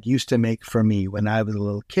dad used to make for me when I was a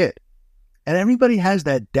little kid. And everybody has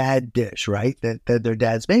that dad dish, right, that their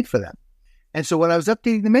dad's made for them. And so when I was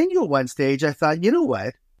updating the menu at one stage, I thought, you know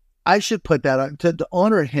what? I should put that on to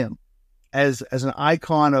honor him as an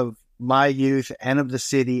icon of my youth and of the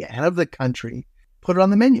city and of the country. Put it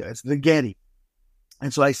on the menu as the Geddy.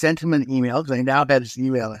 And so I sent him an email because I now had his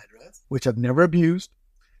email address, which I've never abused.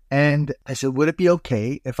 And I said, would it be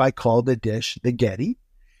okay if I called the dish the Geddy?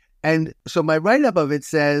 And so my write-up of it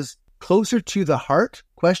says, "Closer to the heart, ?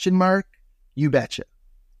 You betcha."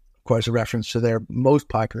 Of course, a reference to their most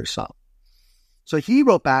popular song. So he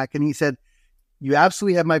wrote back and he said, "You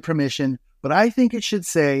absolutely have my permission, but I think it should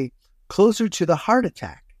say closer to the heart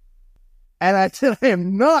attack." And I said, "I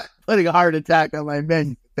am not putting a heart attack on my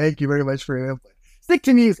menu. Thank you very much for your input. Stick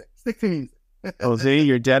to music. Oh, Zane,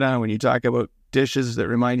 you're dead on when you talk about dishes that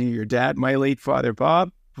remind you of your dad. My late father,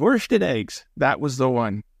 Bob, worsted eggs. That was the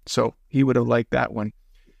one. So he would have liked that one.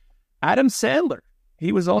 Adam Sandler.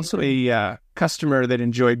 He was also a customer that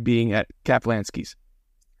enjoyed being at Caplansky's.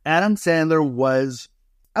 Adam Sandler was,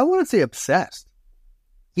 I want to say, obsessed.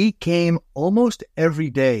 He came almost every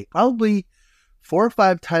day, probably 4 or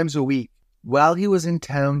 5 times a week while he was in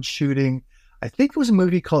town shooting. I think it was a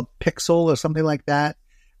movie called Pixel or something like that.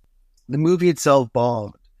 The movie itself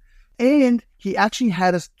bombed. And he actually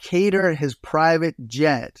had us cater his private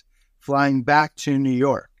jet flying back to New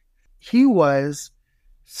York. He was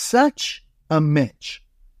such a Mitch.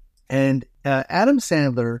 And Adam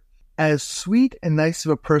Sandler, as sweet and nice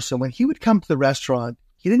of a person, when he would come to the restaurant,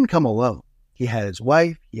 he didn't come alone. He had his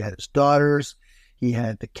wife, he had his daughters, he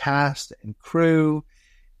had the cast and crew.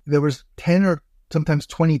 There was 10 or sometimes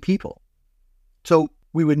 20 people. So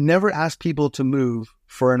we would never ask people to move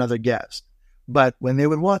for another guest. But when they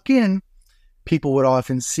would walk in, people would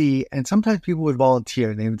often see, and sometimes people would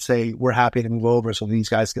volunteer. They would say, "We're happy to move over so these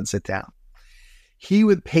guys can sit down." he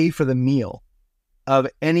would pay for the meal of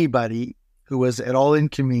anybody who was at all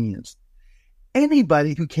inconvenienced.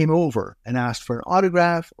 Anybody who came over and asked for an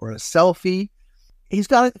autograph or a selfie, he's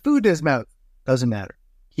got food in his mouth. Doesn't matter.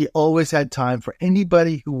 He always had time for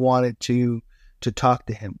anybody who wanted to talk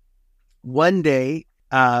to him. One day,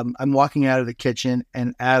 I'm walking out of the kitchen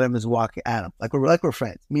and Adam is walking. Adam, like we're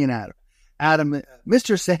friends, me and Adam. Adam,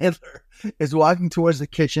 Mr. Sandler is walking towards the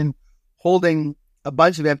kitchen holding a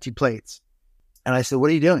bunch of empty plates. And I said, "What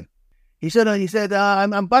are you doing?" He said,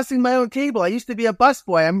 I'm busting my own table. I used to be a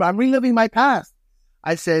busboy. I'm reliving my past.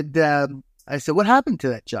 I said, what happened to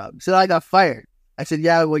that job? He said, I got fired. I said,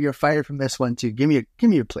 yeah, well, you're fired from this one too. Give me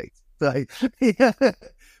your plates. So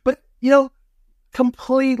but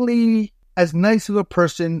completely as nice of a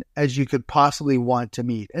person as you could possibly want to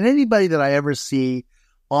meet. And anybody that I ever see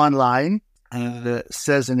online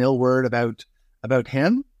says an ill word about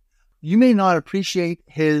him, you may not appreciate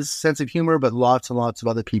his sense of humor, but lots and lots of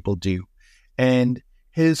other people do. And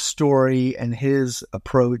his story and his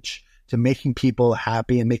approach to making people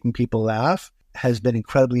happy and making people laugh has been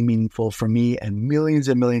incredibly meaningful for me and millions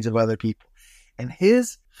of other people. And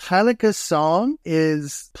his Hanukkah song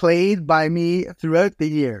is played by me throughout the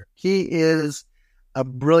year. He is a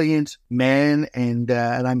brilliant man, and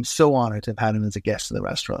I'm so honored to have had him as a guest in the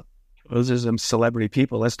restaurant. Those are some celebrity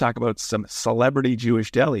people. Let's talk about some celebrity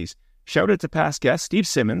Jewish delis. Shout out to past guest Steve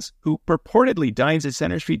Simmons, who purportedly dines at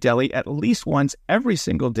Center Street Deli at least once every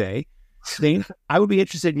single day. Zane, I would be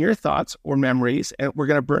interested in your thoughts or memories, and we're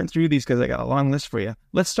going to burn through these because I got a long list for you.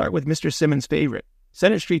 Let's start with Mr. Simmons' favorite,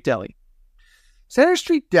 Center Street Deli. Center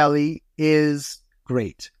Street Deli is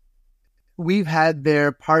great. We've had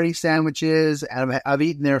their party sandwiches, and I've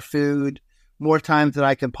eaten their food more times than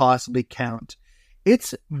I can possibly count.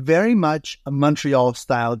 It's very much a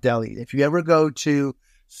Montreal-style deli. If you ever go to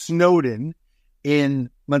Snowden in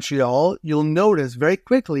Montreal, you'll notice very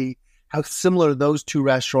quickly how similar those two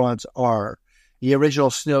restaurants are, the original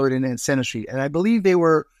Snowden and Center Street. And I believe they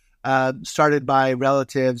were started by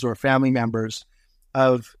relatives or family members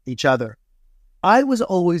of each other. I was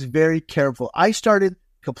always very careful. I started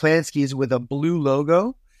Caplansky's with a blue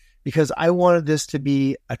logo because I wanted this to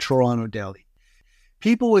be a Toronto deli.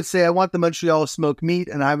 People would say, I want the Montreal smoked meat.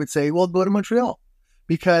 And I would say, well, go to Montreal.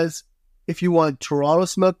 Because if you want Toronto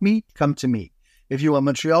smoked meat, come to me. If you want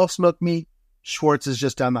Montreal smoked meat, Schwartz is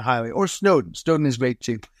just down the highway. Or Snowden. Snowden is great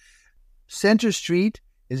too. Center Street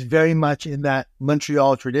is very much in that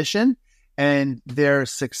Montreal tradition. And their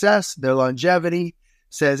success, their longevity,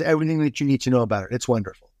 says everything that you need to know about it. It's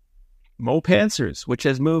wonderful. Mo Panzers, which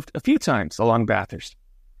has moved a few times along Bathurst.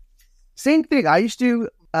 Same thing. I used to,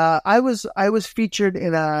 I was featured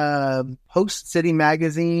in a Post City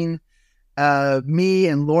magazine, me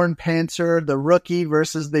and Lorne Panzer, the rookie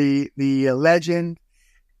versus the legend.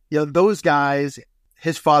 You know, those guys,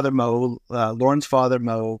 his father Mo, Lorne's father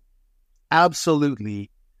Mo,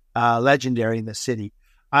 absolutely legendary in the city.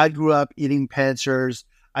 I grew up eating Panzers.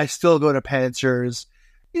 I still go to Panzers.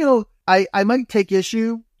 You know, I might take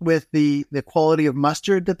issue with the quality of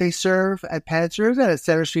mustard that they serve at Panzers and at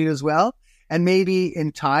Center Street as well. And maybe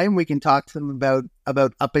in time we can talk to them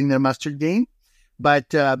about upping their mustard game. But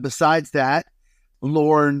besides that,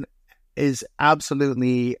 Lorne is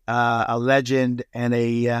absolutely a legend and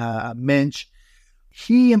a mensch.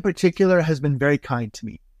 He in particular has been very kind to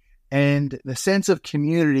me. And the sense of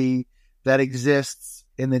community that exists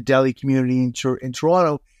in the deli community in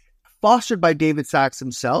Toronto, fostered by David Sachs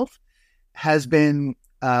himself, has been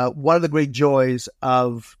one of the great joys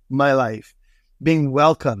of my life, being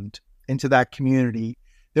welcomed into that community.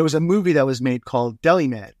 There was a movie that was made called Deli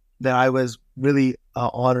Man that I was really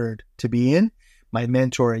honored to be in. My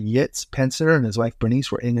mentor, Yitz Penser, and his wife,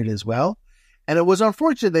 Bernice, were in it as well. And it was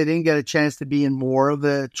unfortunate they didn't get a chance to be in more of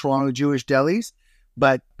the Toronto Jewish delis,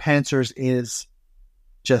 but Panzer's is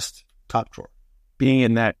just top drawer. Being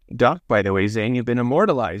in that doc, by the way, Zane, you've been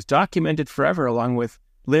immortalized, documented forever, along with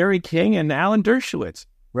Larry King and Alan Dershowitz.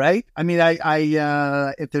 Right? I mean,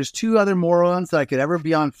 I if there's two other morons that I could ever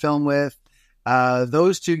be on film with,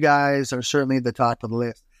 those two guys are certainly at the top of the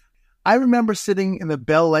list. I remember sitting in the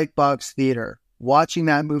Bell Lightbox Theater, watching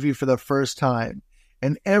that movie for the first time,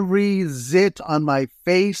 and every zit on my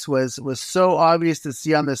face was so obvious to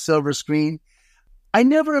see on the silver screen. I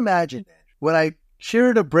never imagined when I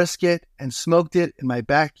cured a brisket and smoked it in my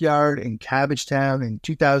backyard in Cabbagetown in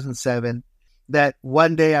 2007, that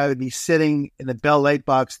one day I would be sitting in the Bell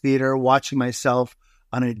Lightbox Theater watching myself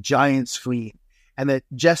on a giant screen, and that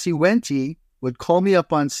Jesse Wente would call me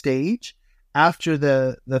up on stage after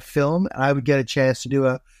the film, and I would get a chance to do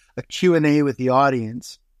a Q&A with the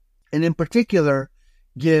audience, and in particular,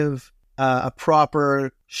 give a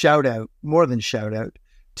proper shout out, more than shout out,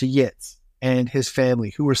 to Yitz and his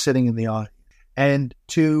family who were sitting in the audience, and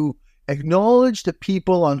to acknowledge the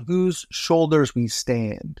people on whose shoulders we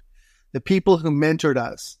stand, the people who mentored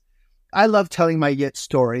us. I love telling my Yitz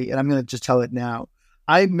story, and I'm going to just tell it now.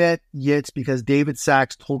 I met Yitz because David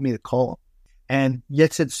Sachs told me to call him. And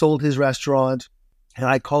Yitz had sold his restaurant, and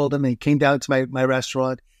I called him, and he came down to my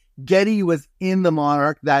restaurant. Getty was in the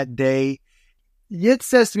Monarch that day. Yitz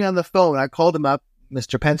says to me on the phone, I called him up,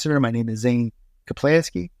 Mr. Pensioner, my name is Zane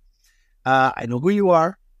Caplansky. I know who you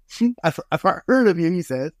are. I've heard of you, he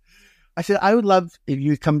says. I said, I would love if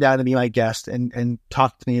you'd come down and be my guest and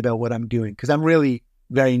talk to me about what I'm doing, because I'm really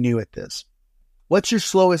very new at this. What's your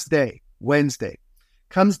slowest day? Wednesday.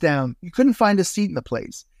 Comes down. You couldn't find a seat in the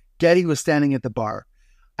place. Getty was standing at the bar.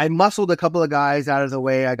 I muscled a couple of guys out of the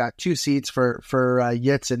way. I got 2 seats for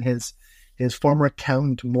Yitz and his former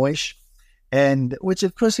accountant, Moish, and which,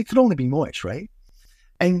 of course, it could only be Moish, right?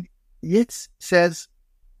 And Yitz says,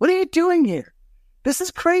 what are you doing here? This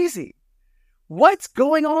is crazy. What's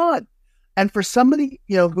going on? And for somebody,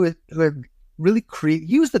 who had really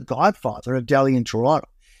he was the godfather of Deli in Toronto.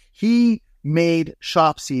 He made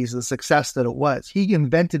Shopsy's the success that it was. He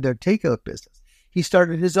invented their takeout business. He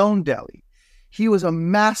started his own deli. He was a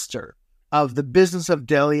master of the business of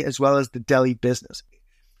deli as well as the deli business.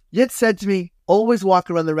 Yet said to me, always walk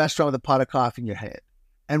around the restaurant with a pot of coffee in your hand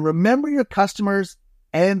and remember your customers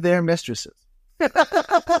and their mistresses.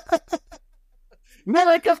 Man,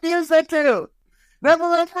 I confuse that too. Never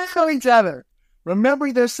let them know each other.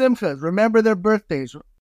 Remember their simchas. Remember their birthdays.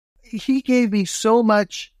 He gave me so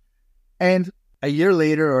much. And a year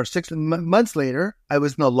later or 6 months later, I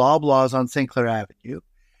was in the Loblaws on St. Clair Avenue.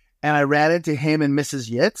 And I ran into him and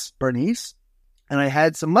Mrs. Yitz, Bernice. And I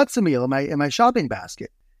had some matzah meal in my shopping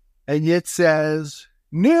basket. And Yitz says,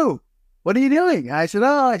 "New, what are you doing?" And I said,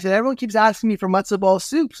 everyone keeps asking me for matzo ball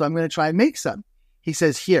soup, so I'm going to try and make some. He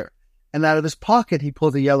says, "Here." And out of his pocket, he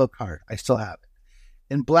pulls a yellow card. I still have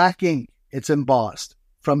it. In black ink, it's embossed,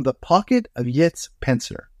 "From the pocket of Yitz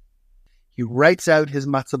Pensioner." He writes out his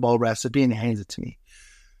matzo ball recipe and hands it to me.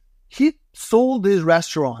 He sold his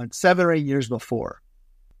restaurant 7 or 8 years before.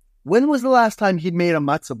 When was the last time he'd made a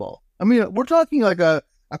matzo ball? I mean, we're talking like a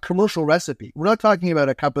commercial recipe. We're not talking about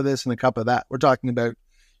a cup of this and a cup of that. We're talking about,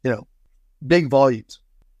 big volumes.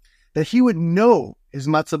 That he would know his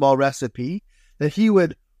matzo ball recipe, that he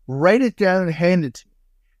would write it down and hand it to me.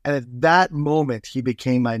 And at that moment, he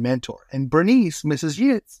became my mentor. And Bernice, Mrs.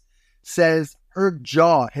 Yitz, says her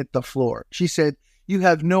jaw hit the floor. She said, "You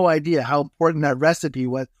have no idea how important that recipe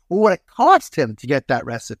was, or what it cost him to get that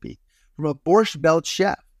recipe from a Borscht Belt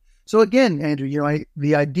chef." So again, Andrew,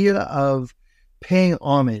 the idea of paying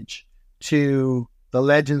homage to the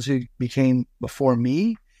legends who became before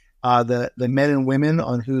me, the men and women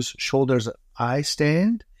on whose shoulders I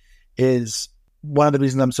stand, is one of the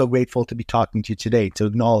reasons I'm so grateful to be talking to you today, to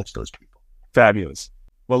acknowledge those people. Fabulous.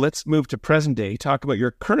 Well, let's move to present day. Talk about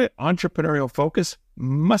your current entrepreneurial focus,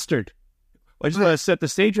 mustard. Well, I just want to set the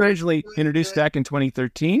stage. Originally introduced back in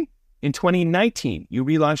 2013. In 2019, you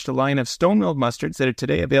relaunched a line of stone-milled mustards that are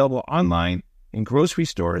today available online, in grocery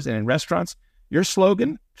stores, and in restaurants. Your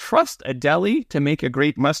slogan, "Trust a deli to make a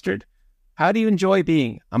great mustard." How do you enjoy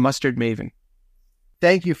being a mustard maven?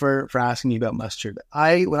 Thank you for asking me about mustard.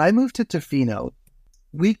 When I moved to Tofino,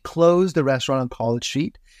 we closed the restaurant on College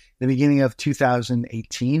Street in the beginning of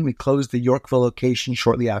 2018. We closed the Yorkville location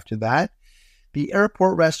shortly after that. The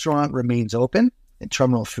airport restaurant remains open in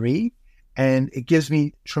Terminal 3, and it gives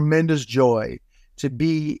me tremendous joy to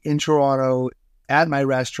be in Toronto at my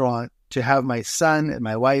restaurant, to have my son and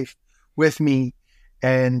my wife with me,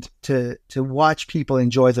 and to watch people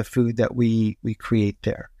enjoy the food that we create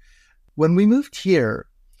there. When we moved here,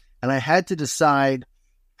 and I had to decide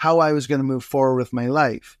how I was going to move forward with my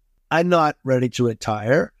life, I'm not ready to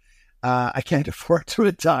retire. I can't afford to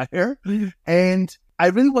retire. And I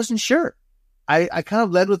really wasn't sure. I kind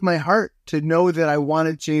of led with my heart to know that I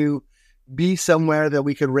wanted to be somewhere that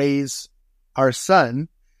we could raise our son.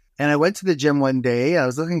 And I went to the gym one day. I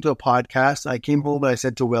was listening to a podcast. I came home and I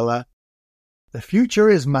said to Willa, "The future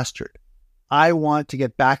is mustard. I want to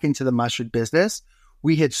get back into the mustard business."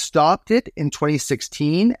 We had stopped it in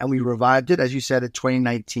 2016 and we revived it, as you said, in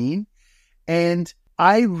 2019. And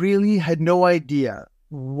I really had no idea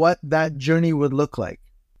what that journey would look like.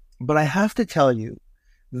 But I have to tell you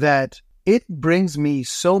that it brings me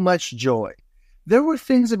so much joy. There were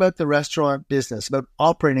things about the restaurant business, about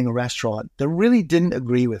operating a restaurant, that really didn't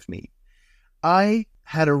agree with me. I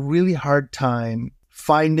had a really hard time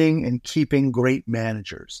finding and keeping great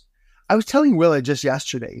managers. I was telling Willa just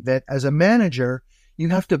yesterday that as a manager, you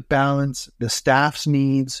have to balance the staff's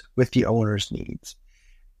needs with the owner's needs.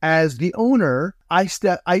 As the owner, I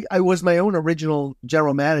was my own original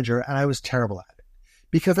general manager, and I was terrible at it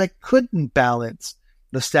because I couldn't balance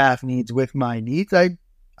the staff needs with my needs. I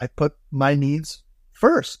put my needs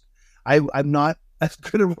first. I'm not as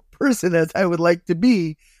good of a person as I would like to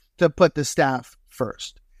be to put the staff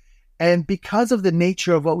first. And because of the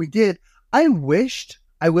nature of what we did, I wished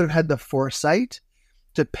I would have had the foresight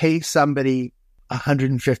to pay somebody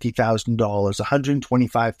 $150,000,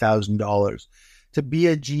 $125,000 to be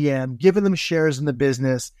a GM, giving them shares in the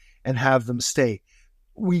business and have them stay.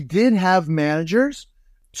 We did have managers,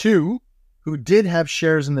 too, who did have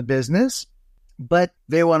shares in the business, but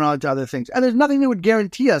they went on to other things. And there's nothing that would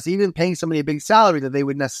guarantee us, even paying somebody a big salary, that they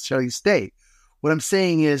would necessarily stay. What I'm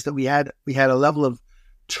saying is that we had a level of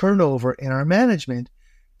turnover in our management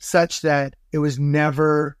such that it was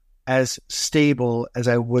never as stable as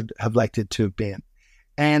I would have liked it to have been.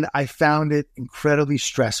 And I found it incredibly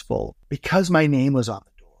stressful because my name was on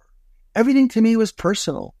the door. Everything to me was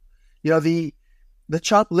personal. The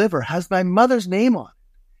chopped liver has my mother's name on it.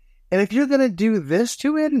 And if you're going to do this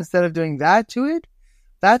to it instead of doing that to it,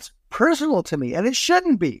 that's personal to me. And it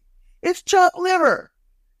shouldn't be. It's chopped liver.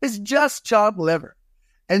 It's just chopped liver.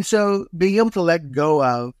 And so being able to let go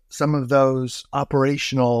of some of those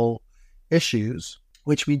operational issues,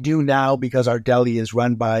 which we do now because our deli is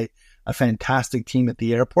run by a fantastic team at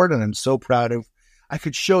the airport. And I'm so proud of, I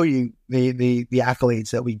could show you the accolades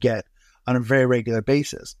that we get on a very regular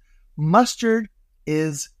basis. Mustard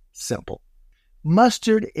is simple.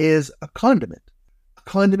 Mustard is a condiment. A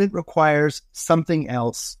condiment requires something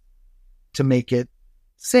else to make it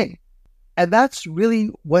sing. And that's really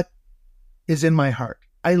what is in my heart.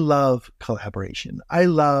 I love collaboration. I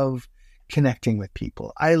love connecting with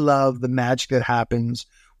people. I love the magic that happens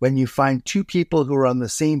when you find two people who are on the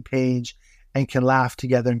same page and can laugh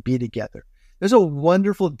together and be together. There's a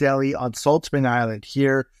wonderful deli on Salt Spring Island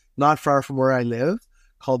here, not far from where I live,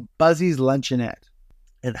 called Buzzy's Luncheonette.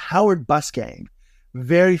 And Howard Busgang,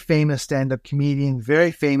 very famous stand-up comedian,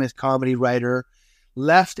 very famous comedy writer,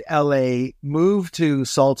 left LA, moved to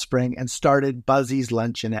Salt Spring, and started Buzzy's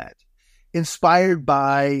Luncheonette, inspired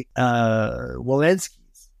by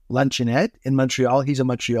Walensky's Luncheonette in Montreal. He's a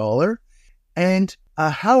Montrealer. And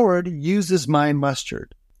Howard uses my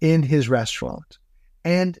mustard in his restaurant.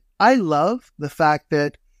 And I love the fact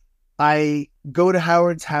that I go to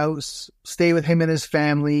Howard's house, stay with him and his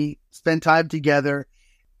family, spend time together.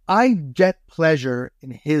 I get pleasure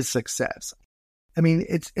in his success. I mean,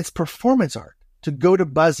 it's performance art to go to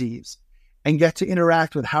Buzzy's and get to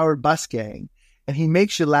interact with Howard Busgang, and he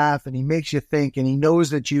makes you laugh and he makes you think, and he knows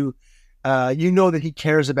that you know that he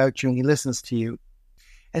cares about you and he listens to you.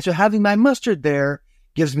 And so having my mustard there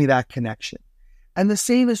gives me that connection. And the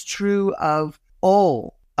same is true of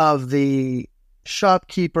all of the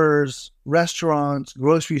shopkeepers, restaurants,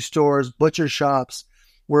 grocery stores, butcher shops.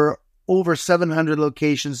 We're over 700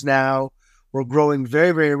 locations now. We're growing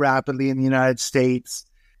very, very rapidly in the United States.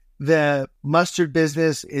 The mustard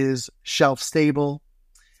business is shelf stable.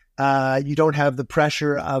 You don't have the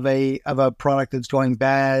pressure of a product that's going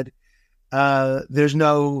bad. There's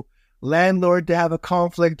no landlord to have a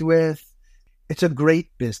conflict with. It's a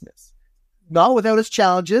great business. Not without its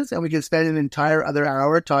challenges, and we could spend an entire other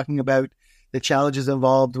hour talking about the challenges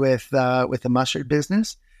involved with the mustard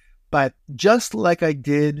business. But just like I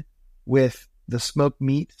did with the smoked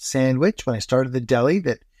meat sandwich when I started the deli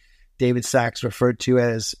that David Sachs referred to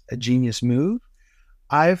as a genius move,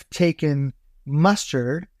 I've taken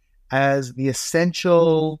mustard as the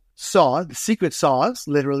essential sauce, the secret sauce,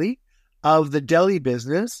 literally, of the deli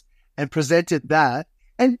business and presented that.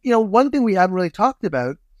 And, one thing we haven't really talked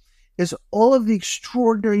about is all of the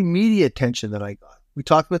extraordinary media attention that I got. We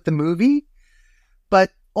talked about the movie,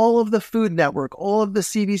 but all of the Food Network, all of the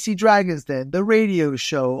CBC Dragons Den, the radio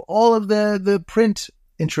show, all of the print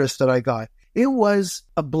interest that I got. It was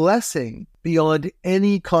a blessing beyond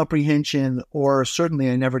any comprehension, or certainly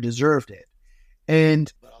I never deserved it.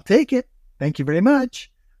 And I'll take it. Thank you very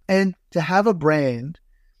much. And to have a brand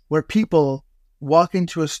where people walk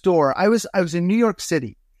into a store. I was in New York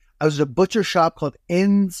City. I was at a butcher shop called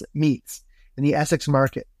Ends Meats in the Essex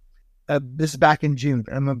Market. This is back in June.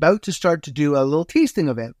 I'm about to start to do a little tasting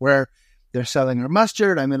event where they're selling our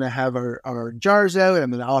mustard. I'm going to have our jars out.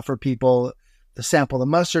 I'm going to offer people to sample the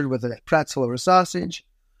mustard with a pretzel or a sausage.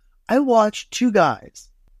 I watched two guys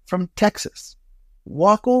from Texas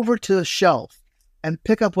walk over to the shelf and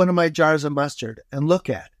pick up one of my jars of mustard and look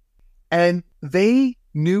at it. And they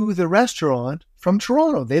knew the restaurant from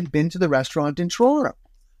Toronto. They'd been to the restaurant in Toronto.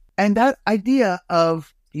 And that idea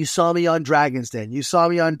of You saw me on Dragon's Den. You saw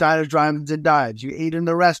me on Diners, Drive-Ins, and Dives. You ate in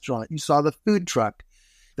the restaurant. You saw the food truck.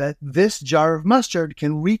 That this jar of mustard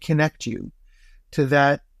can reconnect you to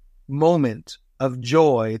that moment of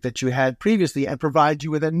joy that you had previously and provide you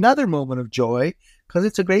with another moment of joy because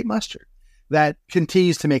it's a great mustard that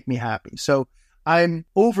continues to make me happy. So I'm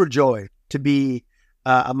overjoyed to be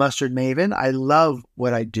a mustard maven. I love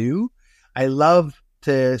what I do. I love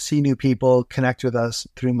to see new people connect with us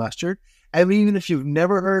through mustard. And even if you've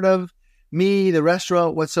never heard of me, the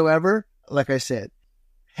restaurant whatsoever, like I said,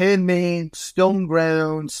 handmade, stone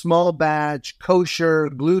ground, small batch, kosher,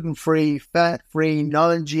 gluten-free, fat-free,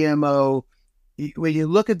 non-GMO. When you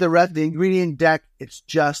look at the ingredient deck, it's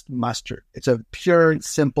just mustard. It's a pure,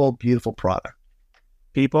 simple, beautiful product.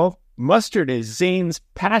 People, mustard is Zane's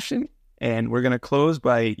passion. And we're going to close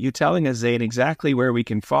by you telling us, Zane, exactly where we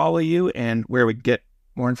can follow you and where we get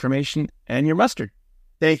more information and your mustard.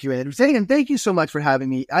 Thank you, Andrew. Zane, thank you so much for having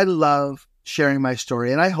me. I love sharing my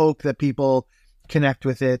story, and I hope that people connect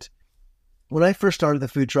with it. When I first started the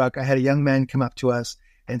food truck, I had a young man come up to us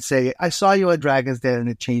and say, I saw you on Dragon's Den and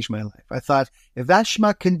it changed my life. I thought, if that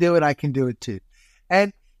schmuck can do it, I can do it too.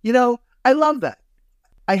 And, I love that.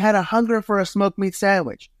 I had a hunger for a smoked meat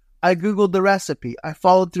sandwich. I Googled the recipe. I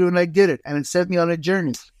followed through and I did it. And it set me on a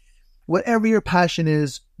journey. Whatever your passion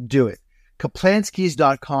is, do it.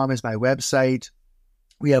 Caplanskys.com is my website.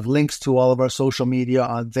 We have links to all of our social media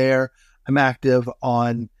on there. I'm active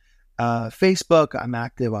on Facebook. I'm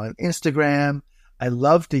active on Instagram. I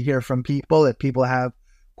love to hear from people. If people have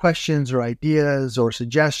questions or ideas or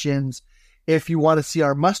suggestions, if you want to see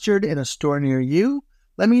our mustard in a store near you,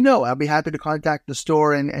 let me know. I'll be happy to contact the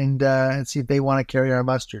store and see if they want to carry our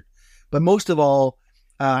mustard. But most of all,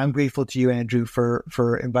 I'm grateful to you, Andrew,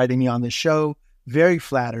 for inviting me on this show. Very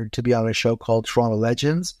flattered to be on a show called Toronto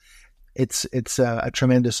Legends. It's a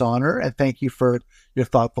tremendous honor, and thank you for your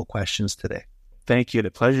thoughtful questions today. Thank you.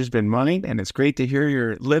 The pleasure's been mine, and it's great to hear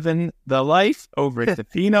you're living the life over at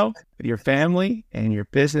Tofino with your family and your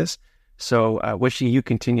business. So wishing you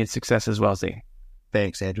continued success as well, Zane.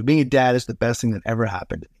 Thanks, Andrew. Being a dad is the best thing that ever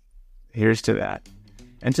happened to me. Here's to that.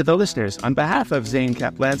 And to the listeners, on behalf of Zane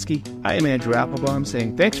Caplansky, I am Andrew Applebaum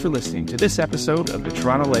saying thanks for listening to this episode of the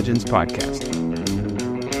Toronto Legends podcast.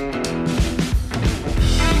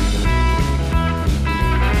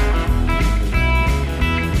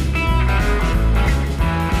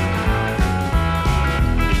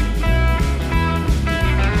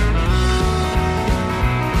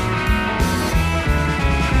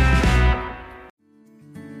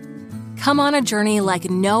 Come on a journey like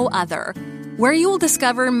no other, where you will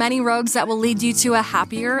discover many roads that will lead you to a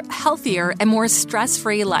happier, healthier, and more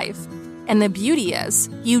stress-free life. And the beauty is,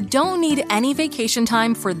 you don't need any vacation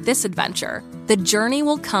time for this adventure. The journey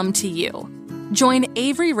will come to you. Join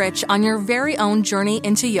Avery Rich on your very own journey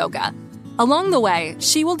into yoga. Along the way,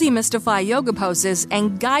 she will demystify yoga poses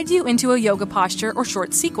and guide you into a yoga posture or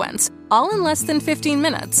short sequence, all in less than 15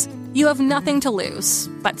 minutes. You have nothing to lose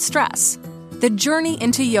but stress. The Journey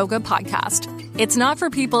into Yoga podcast. It's not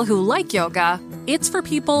for people who like yoga, it's for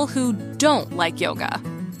people who don't like yoga.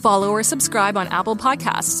 Follow or subscribe on Apple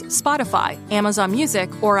Podcasts, Spotify, Amazon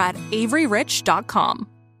Music, or at averyrich.com.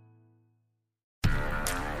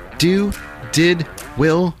 Do, Did,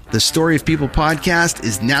 Will, the Story of People podcast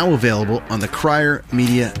is now available on the Crier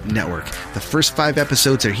Media Network. The first 5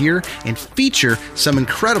 episodes are here and feature some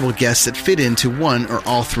incredible guests that fit into one or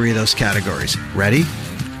all 3 of those categories. Ready?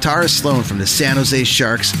 Tara Sloan from the San Jose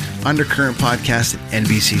Sharks Undercurrent podcast at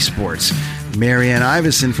NBC Sports. Marianne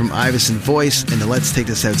Iveson from Iveson Voice and the Let's Take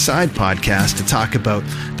This Outside podcast to talk about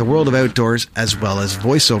the world of outdoors as well as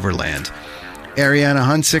voiceover land. Ariana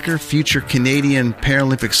Hunsicker, future Canadian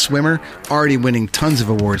Paralympic swimmer, already winning tons of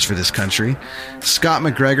awards for this country. Scott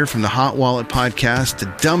McGregor from the Hot Wallet podcast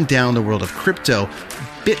to dumb down the world of crypto,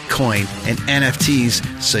 Bitcoin, and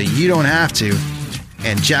NFTs so you don't have to.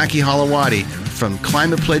 And Jackie Holowati from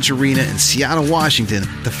Climate Pledge Arena in Seattle, Washington,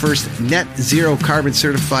 the first net zero carbon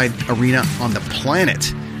certified arena on the planet.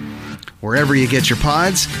 Wherever you get your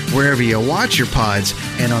pods, wherever you watch your pods,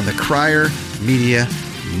 and on the Crier Media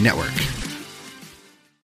Network.